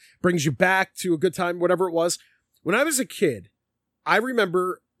smell brings you back to a good time, whatever it was. When I was a kid, I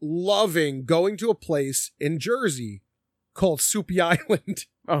remember loving going to a place in Jersey called Soupy Island.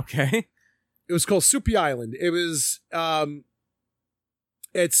 Okay. It was called Soupy Island. It was, I'm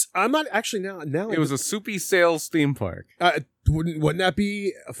not actually now. It was a Soupy Sales theme park. Wouldn't that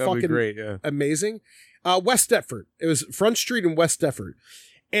be That'd be great, yeah. amazing? West Deptford. It was Front Street in West Deptford.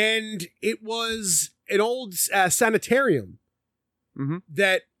 And it was an old sanitarium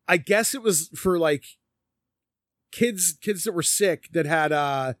that I guess it was for like kids that were sick that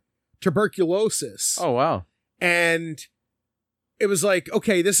had tuberculosis. Oh, wow. And it was like,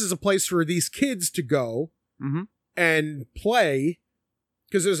 okay, this is a place for these kids to go and play,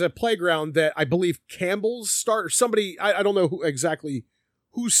 because there's a playground that I believe Campbell's somebody, I don't know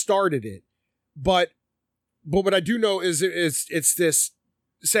who started it, but what I do know is it's this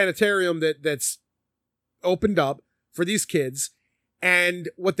sanitarium that's opened up for these kids, and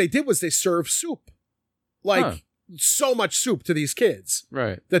what they did was they served soup, like so much soup to these kids,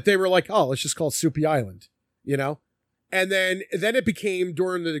 right? That they were like, oh, let's just call it Soupy Island, you know. And then it became,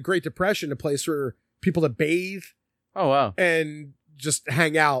 during the Great Depression, a place for people to bathe. Oh, wow. And just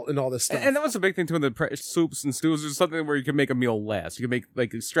hang out and all this stuff. And that was a big thing too in the soups and stews. There's something where you can make a meal last. You can make,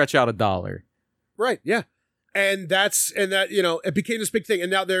 like, stretch out $1. Right, yeah. And that, you know, it became this big thing. And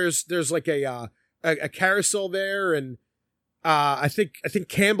now there's like a carousel there. And I think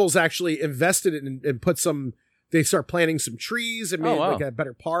Campbell's actually invested in and put they start planting some trees and made like a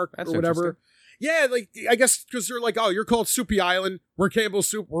better park or whatever. Yeah, like, I guess because they're like, oh, you're called Soupy Island. We're Campbell's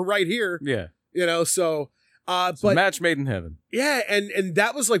Soup. We're right here. Yeah. You know, so... It's a match made in heaven. Yeah, and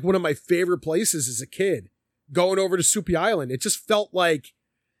that was like one of my favorite places as a kid, going over to Soupy Island. It just felt like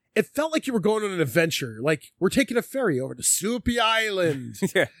you were going on an adventure. Like, we're taking a ferry over to Soupy Island.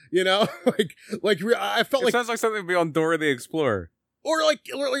 Yeah. You know? I felt it sounds like something to be on Dora the Explorer. Or like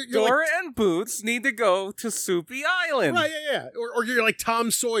Dora and Boots need to go to Soupy Island. Right, yeah. Or you're like Tom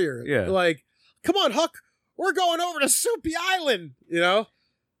Sawyer. Yeah. Like, come on, Huck, we're going over to Soupy Island, you know?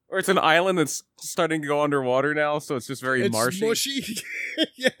 Or it's an island that's starting to go underwater now, so it's just very marshy. Mushy.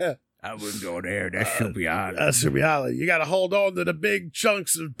 Yeah. I wouldn't go there. That's Soupy Island. That's Soupy Island. You got to hold on to the big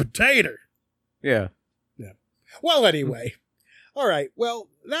chunks of potato. Yeah. Yeah. Well, anyway. All right. Well,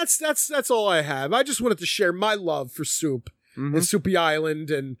 that's all I have. I just wanted to share my love for soup and Soupy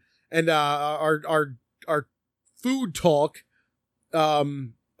Island and our food talk. I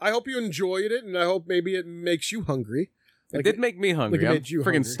hope you enjoyed it, and I hope maybe it makes you hungry. It did make me hungry. I'm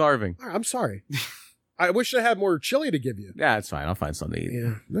freaking starving. Right, I'm sorry. I wish I had more chili to give you. Yeah, it's fine. I'll find something to eat.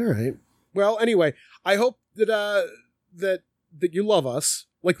 Yeah. All right. Well, anyway, I hope that that you love us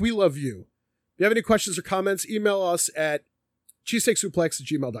like we love you. If you have any questions or comments, email us at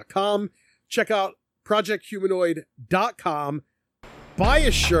cheesesteaksuplex@gmail.com. Check out projecthumanoid.com. Buy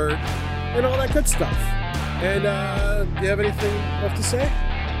a shirt and all that good stuff. And do you have anything left to say?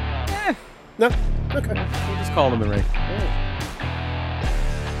 Yeah. No? Okay. We'll just call them and ring. All right.